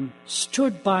Abraham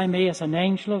stood by me as an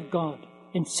angel of God,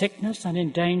 in sickness and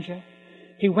in danger.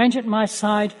 He went at my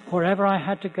side wherever I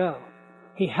had to go.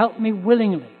 He helped me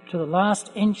willingly to the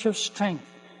last inch of strength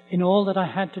in all that I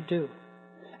had to do.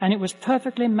 And it was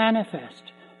perfectly manifest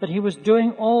that he was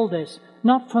doing all this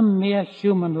not from mere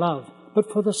human love,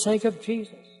 but for the sake of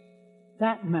Jesus.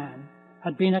 That man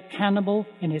had been a cannibal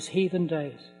in his heathen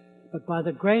days, but by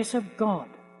the grace of God,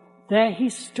 there he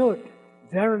stood,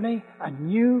 verily a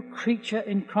new creature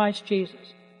in Christ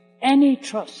Jesus. Any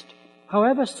trust,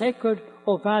 however sacred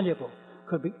or valuable,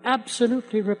 could be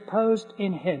absolutely reposed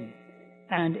in him,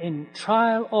 and in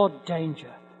trial or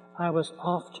danger, I was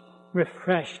oft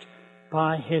refreshed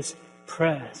by his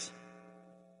prayers.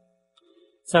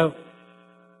 So,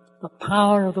 the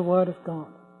power of the Word of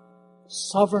God,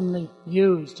 sovereignly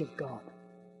used of God.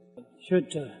 I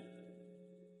should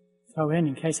throw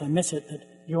in case I miss it, that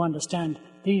you understand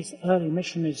these early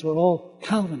missionaries were all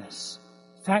Calvinists.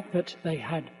 The fact that they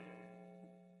had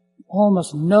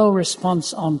almost no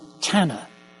response on Tanner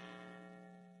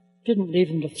didn't lead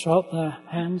them to throw up their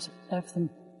hands, left them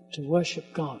to worship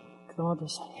God. God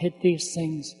has hid these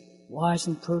things, wise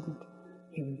and prudent.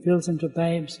 He reveals them to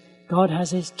babes. God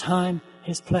has his time,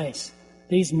 his place.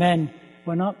 These men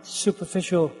were not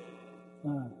superficial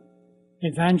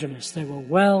evangelists. They were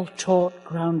well-taught,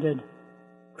 grounded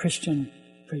Christian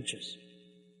preachers.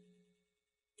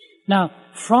 Now,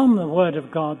 from the Word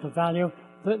of God, the value,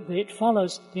 it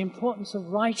follows the importance of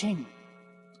writing.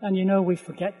 And you know, we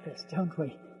forget this, don't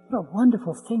we? What a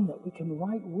wonderful thing that we can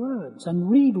write words and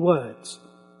read words.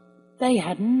 They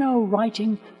had no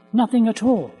writing, nothing at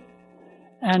all.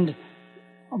 And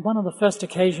on one of the first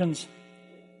occasions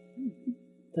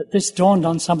that this dawned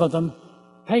on some of them,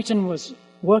 Paton was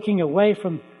working away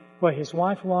from where his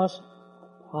wife was,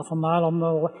 half a mile or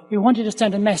more away. He wanted to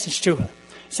send a message to her.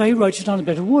 So he wrote it on a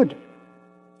bit of wood.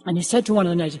 And he said to one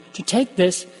of the natives, to take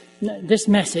this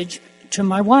message to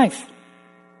my wife.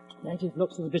 The native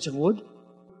looks at the bit of wood.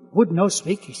 Wood no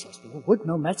speak, he says. Wood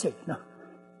no message. No.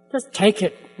 Just take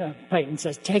it, Paton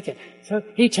says, take it. So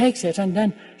he takes it, and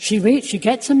then she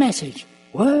gets a message.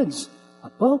 Words, a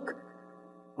book.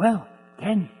 Well,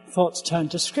 then thoughts turn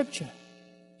to Scripture.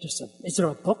 Is there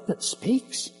a book that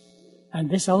speaks? And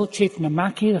this old chief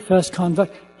Namaki, the first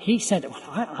convert, he said, well,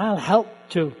 I'll help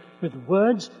with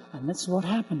words, and this is what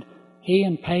happened. He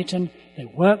and Paton, they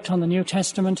worked on the New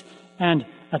Testament, and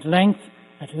at length,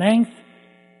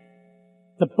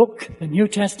 the book, the New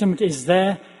Testament, is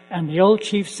there, and the old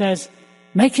chief says,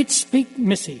 make it speak,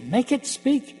 Missy, make it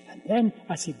speak. And then,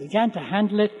 as he began to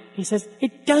handle it, he says,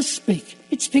 it does speak.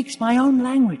 It speaks my own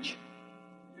language.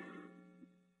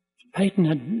 Paton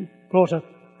had brought a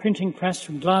printing press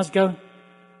from Glasgow, and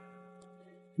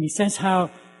he says how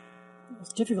it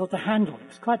was difficult to handle. It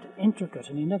was quite intricate,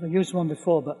 and he never used one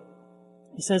before, but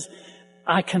he says,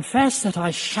 I confess that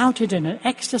I shouted in an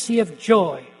ecstasy of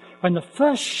joy when the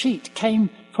first sheet came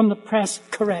from the press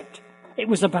correct. It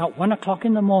was about 1 o'clock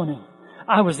in the morning.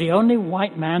 I was the only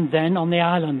white man then on the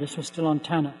island. This was still on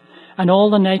Tanna. And all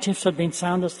the natives had been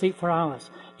sound asleep for hours.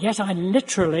 Yet I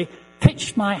literally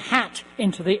pitched my hat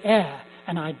into the air,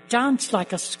 and I danced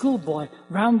like a schoolboy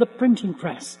round the printing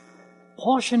press.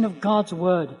 Portion of God's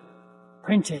Word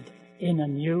printed in a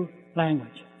new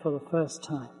language for the first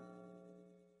time.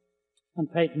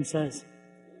 And Paton says,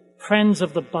 friends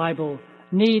of the Bible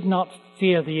need not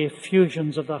fear the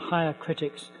effusions of the higher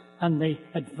critics and the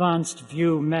advanced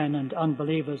view men and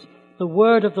unbelievers. The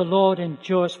word of the Lord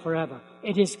endures forever.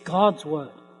 It is God's word,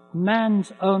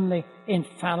 man's only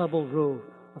infallible rule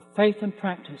of faith and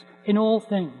practice in all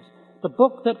things. The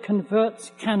book that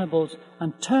converts cannibals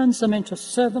and turns them into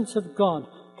servants of God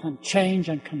can change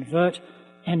and convert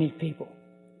any people.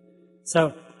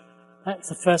 So that's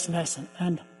the first lesson,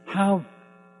 and how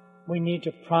we need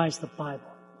to prize the Bible.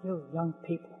 You young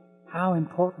people, how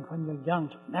important when you're young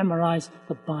to memorize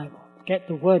the Bible, get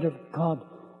the Word of God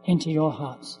into your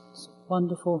hearts. It's a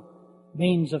wonderful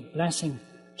means of blessing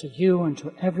to you and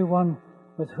to everyone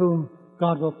with whom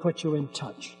God will put you in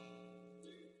touch.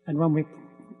 And when we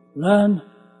learn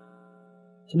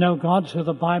to know God through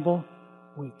the Bible,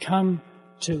 we come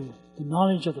to the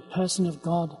knowledge of the person of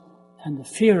God and the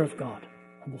fear of God.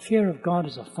 And the fear of God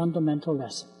is a fundamental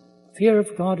lesson. Fear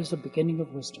of God is the beginning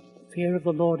of wisdom. The fear of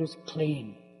the Lord is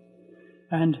clean.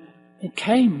 And it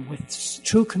came with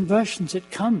true conversions.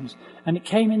 It comes. And it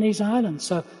came in these islands.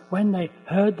 So when they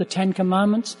heard the 10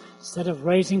 Commandments, instead of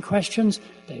raising questions,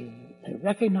 they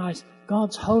recognized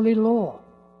God's holy law.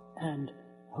 And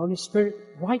the Holy Spirit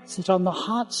writes it on the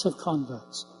hearts of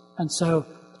converts. And so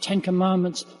the 10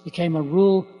 Commandments became a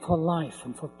rule for life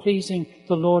and for pleasing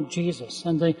the Lord Jesus.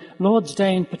 And the Lord's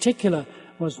Day in particular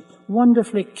was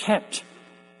wonderfully kept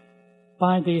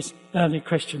by these early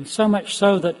Christians. So much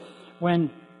so that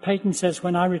when Paton says,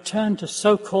 when I returned to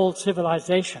so-called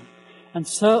civilization and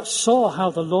saw how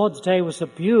the Lord's Day was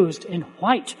abused in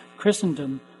white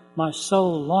Christendom, my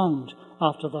soul longed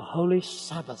after the holy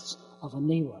Sabbaths of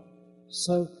Aniwa.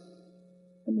 So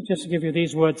let me just give you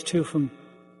these words too from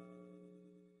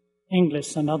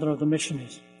Inglis, another of the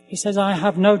missionaries. He says, I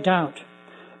have no doubt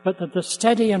but that the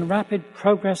steady and rapid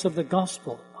progress of the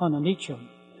gospel on Anichum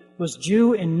was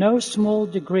due in no small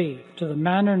degree to the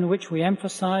manner in which we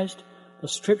emphasized the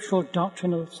scriptural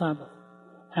doctrine of the Sabbath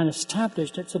and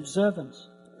established its observance.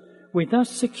 We thus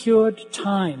secured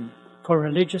time for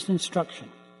religious instruction,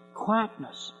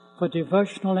 quietness for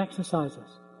devotional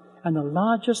exercises, and the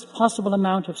largest possible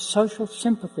amount of social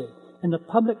sympathy in the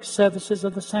public services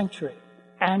of the sanctuary,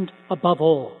 and, above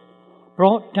all,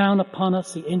 brought down upon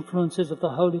us the influences of the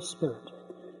Holy Spirit.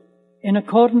 In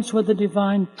accordance with the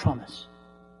divine promise,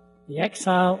 the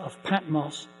exile of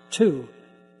Patmos, too,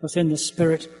 was in the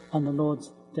Spirit on the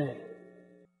Lord's Day.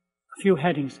 A few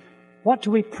headings. What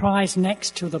do we prize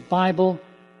next to the Bible?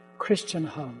 Christian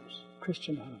homes.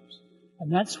 Christian homes.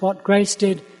 And that's what Grace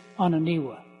did on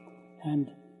Aniwa. And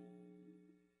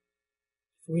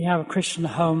we have a Christian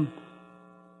home.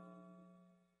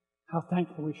 How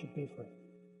thankful we should be for it.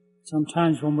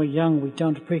 Sometimes when we're young, we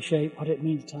don't appreciate what it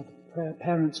means to have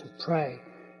parents who pray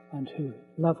and who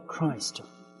love Christ.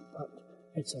 But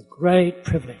it's a great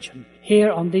privilege. And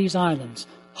here on these islands,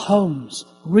 homes,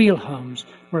 real homes,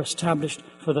 were established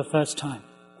for the first time.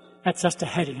 That's just a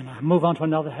heading, and I'll move on to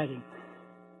another heading.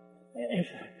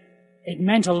 It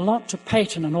meant a lot to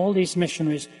Paton and all these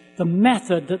missionaries, the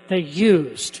method that they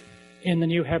used in the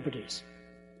New Hebrides.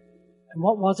 And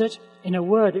what was it? In a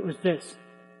word, it was this.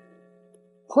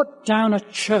 Put down a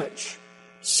church.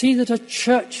 See that a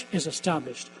church is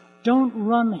established. Don't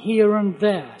run here and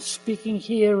there, speaking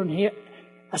here and here.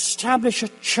 Establish a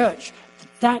church.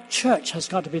 That church has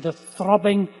got to be the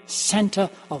throbbing center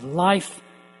of life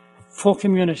for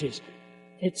communities.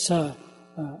 It's a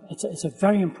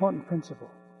very important principle.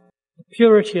 The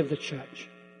purity of the church.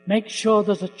 Make sure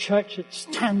there's a church that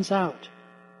stands out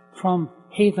from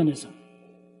heathenism.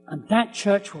 And that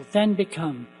church will then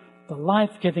become the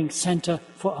life-giving center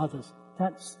for others.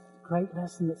 That's a great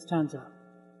lesson that stands out.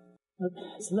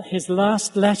 His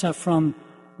last letter from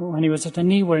when he was at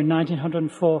Aniwa in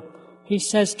 1904, he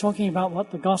says, talking about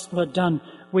what the gospel had done,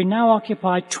 we now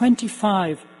occupy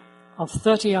 25 of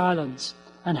 30 islands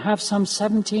and have some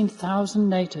 17,000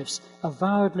 natives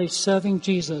avowedly serving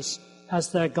Jesus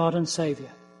as their God and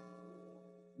Savior.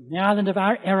 In the island of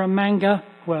Eromanga,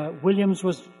 where Williams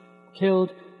was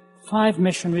killed, 5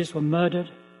 missionaries were murdered,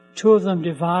 2 of them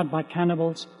devoured by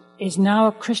cannibals, is now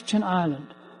a Christian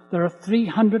island. There are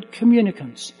 300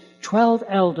 communicants, 12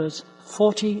 elders,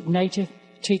 40 native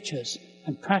teachers,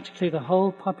 and practically the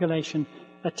whole population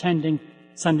attending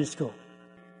Sunday school.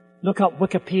 Look up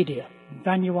Wikipedia,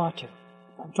 Vanuatu.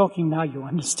 I'm talking now, you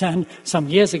understand, some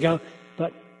years ago,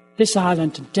 but this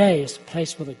island today is a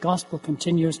place where the gospel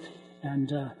continues,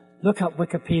 and look up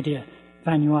Wikipedia,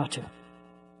 Vanuatu.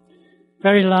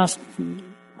 Very last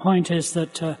point is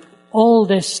that all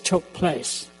this took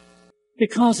place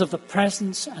because of the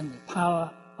presence and the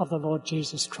power of the Lord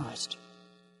Jesus Christ.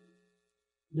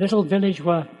 Little village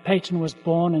where Paton was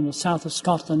born in the south of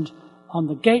Scotland, on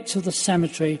the gates of the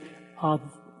cemetery are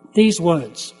these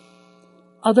words,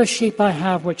 other sheep I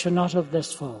have which are not of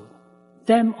this fold,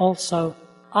 them also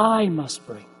I must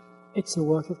bring. It's the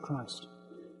work of Christ.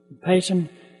 And Paton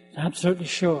is absolutely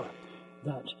sure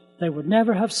that they would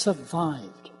never have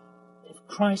survived if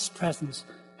Christ's presence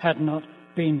had not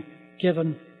been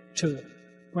given to them.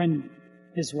 When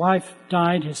his wife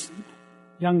died, his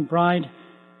young bride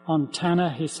on Tanna,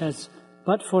 he says,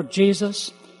 but for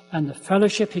Jesus and the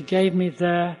fellowship he gave me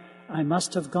there, I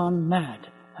must have gone mad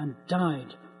and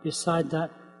died beside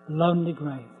that lonely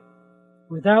grave.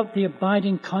 Without the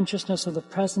abiding consciousness of the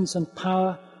presence and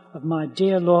power of my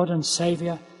dear Lord and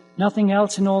Savior, nothing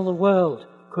else in all the world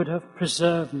could have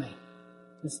preserved me.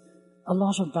 There's a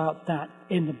lot about that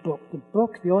in the book. The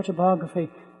book, the autobiography,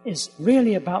 is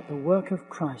really about the work of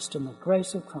Christ and the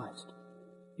grace of Christ.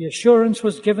 The assurance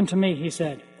was given to me, he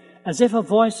said, as if a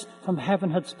voice from heaven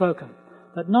had spoken,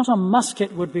 that not a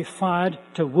musket would be fired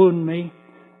to wound me,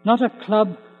 not a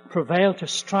club prevail to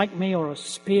strike me, or a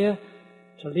spear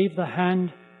to leave the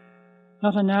hand,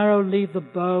 not an arrow leave the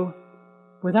bow,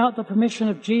 without the permission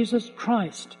of Jesus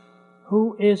Christ,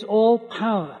 who is all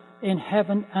power in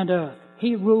heaven and earth.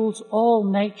 He rules all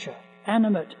nature,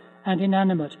 animate and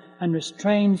inanimate, and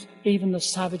restrains even the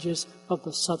savages of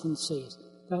the southern seas.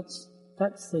 That's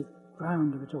the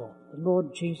ground of it all. The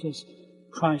Lord Jesus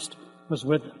Christ was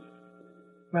with them.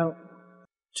 Well,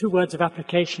 2 words of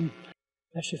application,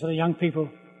 especially for the young people.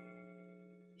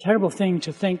 Terrible thing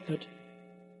to think that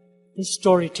this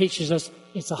story teaches us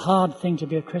it's a hard thing to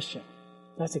be a Christian.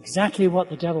 That's exactly what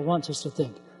the devil wants us to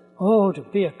think. Oh, to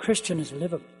be a Christian is to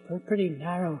live a pretty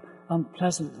narrow,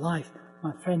 unpleasant life.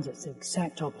 My friends, it's the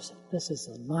exact opposite. This is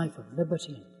a life of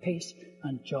liberty and peace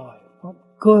and joy. What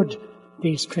good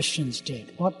these Christians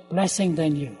did. What blessing they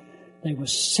knew. They were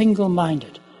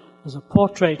single-minded. There's a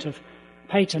portrait of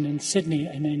Paton in Sydney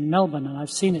and in Melbourne, and I've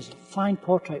seen it. It's a fine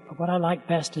portrait, but what I like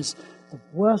best is the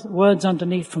words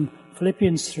underneath from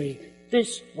Philippians 3.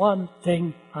 This one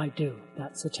thing I do.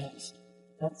 That's the text.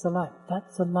 That's the life.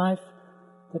 That's the life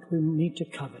that we need to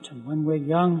covet. And when we're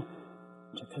young,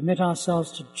 to commit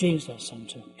ourselves to Jesus and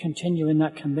to continue in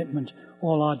that commitment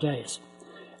all our days.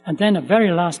 And then a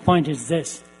very last point is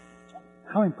this.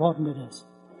 How important it is.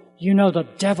 You know the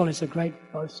devil is a great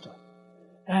boaster.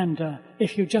 And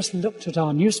if you just looked at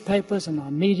our newspapers and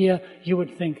our media, you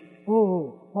would think,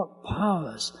 oh, what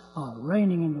powers are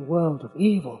reigning in the world of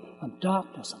evil and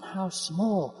darkness, and how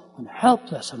small and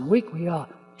helpless and weak we are.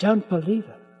 Don't believe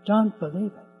it. Don't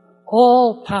believe it.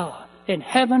 All power in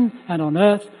heaven and on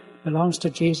earth belongs to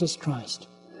Jesus Christ.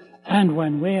 And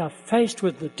when we are faced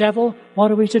with the devil,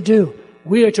 what are we to do?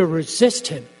 We are to resist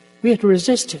him. We are to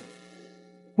resist him.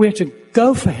 We are to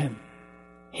go for him.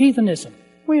 Heathenism.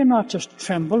 We are not just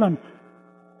tremble and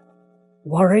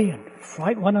worry and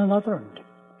fright one another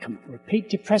and repeat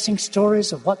depressing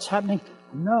stories of what's happening.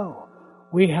 No.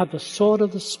 We have the sword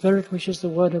of the Spirit, which is the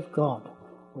Word of God.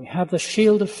 We have the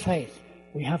shield of faith.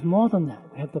 We have more than that.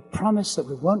 We have the promise that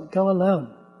we won't go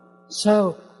alone.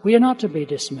 So we are not to be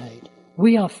dismayed.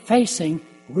 We are facing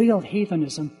real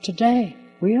heathenism today.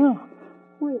 We are.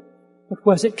 But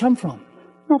where's it come from?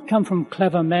 Not come from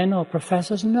clever men or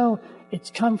professors. No, it's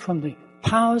come from the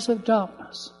powers of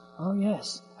darkness. Oh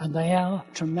yes, and they are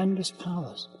tremendous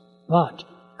powers. But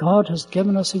God has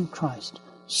given us in Christ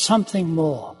something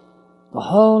more. The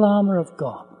whole armor of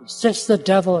God. Resist the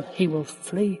devil, he will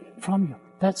flee from you.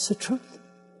 That's the truth.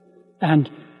 And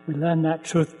we learn that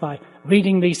truth by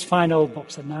reading these fine old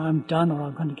books. And now I'm done, or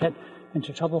I'm going to get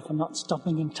into trouble for not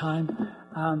stopping in time.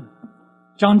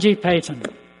 John G. Paton.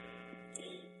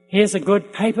 Here's a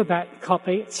good paperback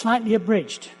copy. It's slightly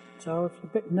abridged. So if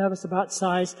you're a bit nervous about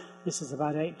size, this is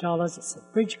about $8. It's an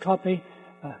abridged copy.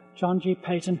 John G.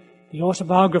 Paton, The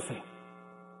Autobiography.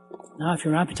 Now, if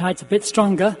your appetite's a bit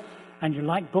stronger, and you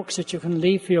like books that you can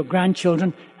leave for your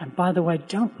grandchildren, and by the way,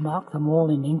 don't mark them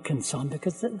all in ink and so on,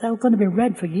 because they're going to be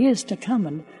read for years to come.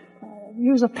 And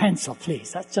use a pencil,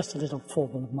 please. That's just a little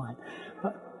foible of mine.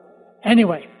 But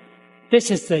anyway, this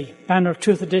is the Banner of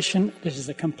Truth edition. This is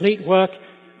a complete work.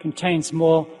 Contains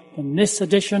more than this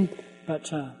edition,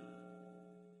 but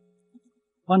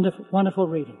wonderful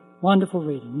reading. Wonderful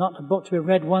reading. Not a book to be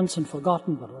read once and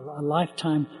forgotten, but a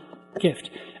lifetime gift.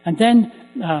 And then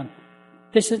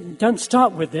don't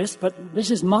start with this, but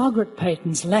this is Margaret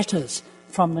Paton's letters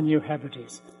from the New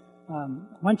Hebrides.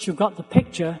 Once you've got the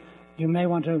picture, you may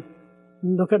want to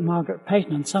look at Margaret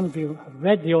Paton, and some of you have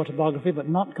read the autobiography but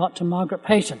not got to Margaret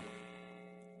Paton.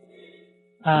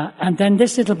 And then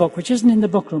this little book, which isn't in the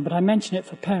book room, but I mention it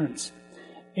for parents.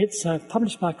 It's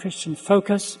published by Christian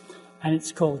Focus, and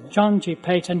it's called John G.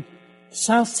 Paton,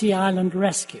 South Sea Island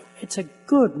Rescue. It's a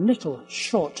good little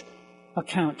short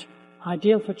account,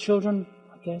 ideal for children,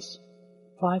 I guess,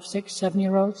 5, 6,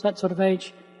 7-year-olds, that sort of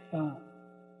age.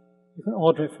 You can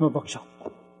order it from a bookshop.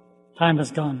 Time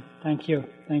has gone. Thank you.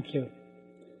 Thank you.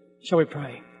 Shall we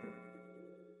pray?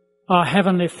 Our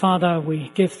Heavenly Father,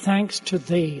 we give thanks to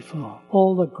Thee for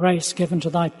all the grace given to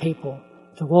Thy people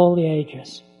through all the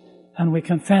ages. And we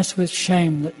confess with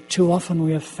shame that too often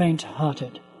we are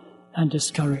faint-hearted and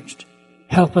discouraged.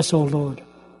 Help us, O Lord,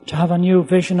 to have a new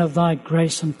vision of Thy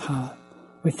grace and power.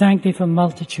 We thank Thee for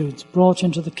multitudes brought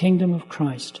into the kingdom of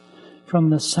Christ from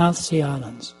the South Sea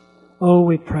Islands. Oh,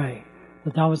 we pray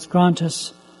that Thou wouldst grant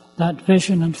us that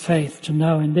vision and faith to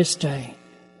know in this day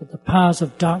that the powers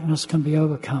of darkness can be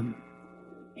overcome.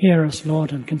 Hear us,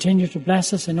 Lord, and continue to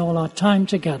bless us in all our time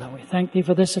together. We thank Thee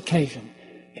for this occasion.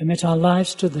 Commit our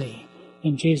lives to Thee.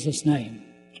 In Jesus' name,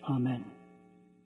 amen.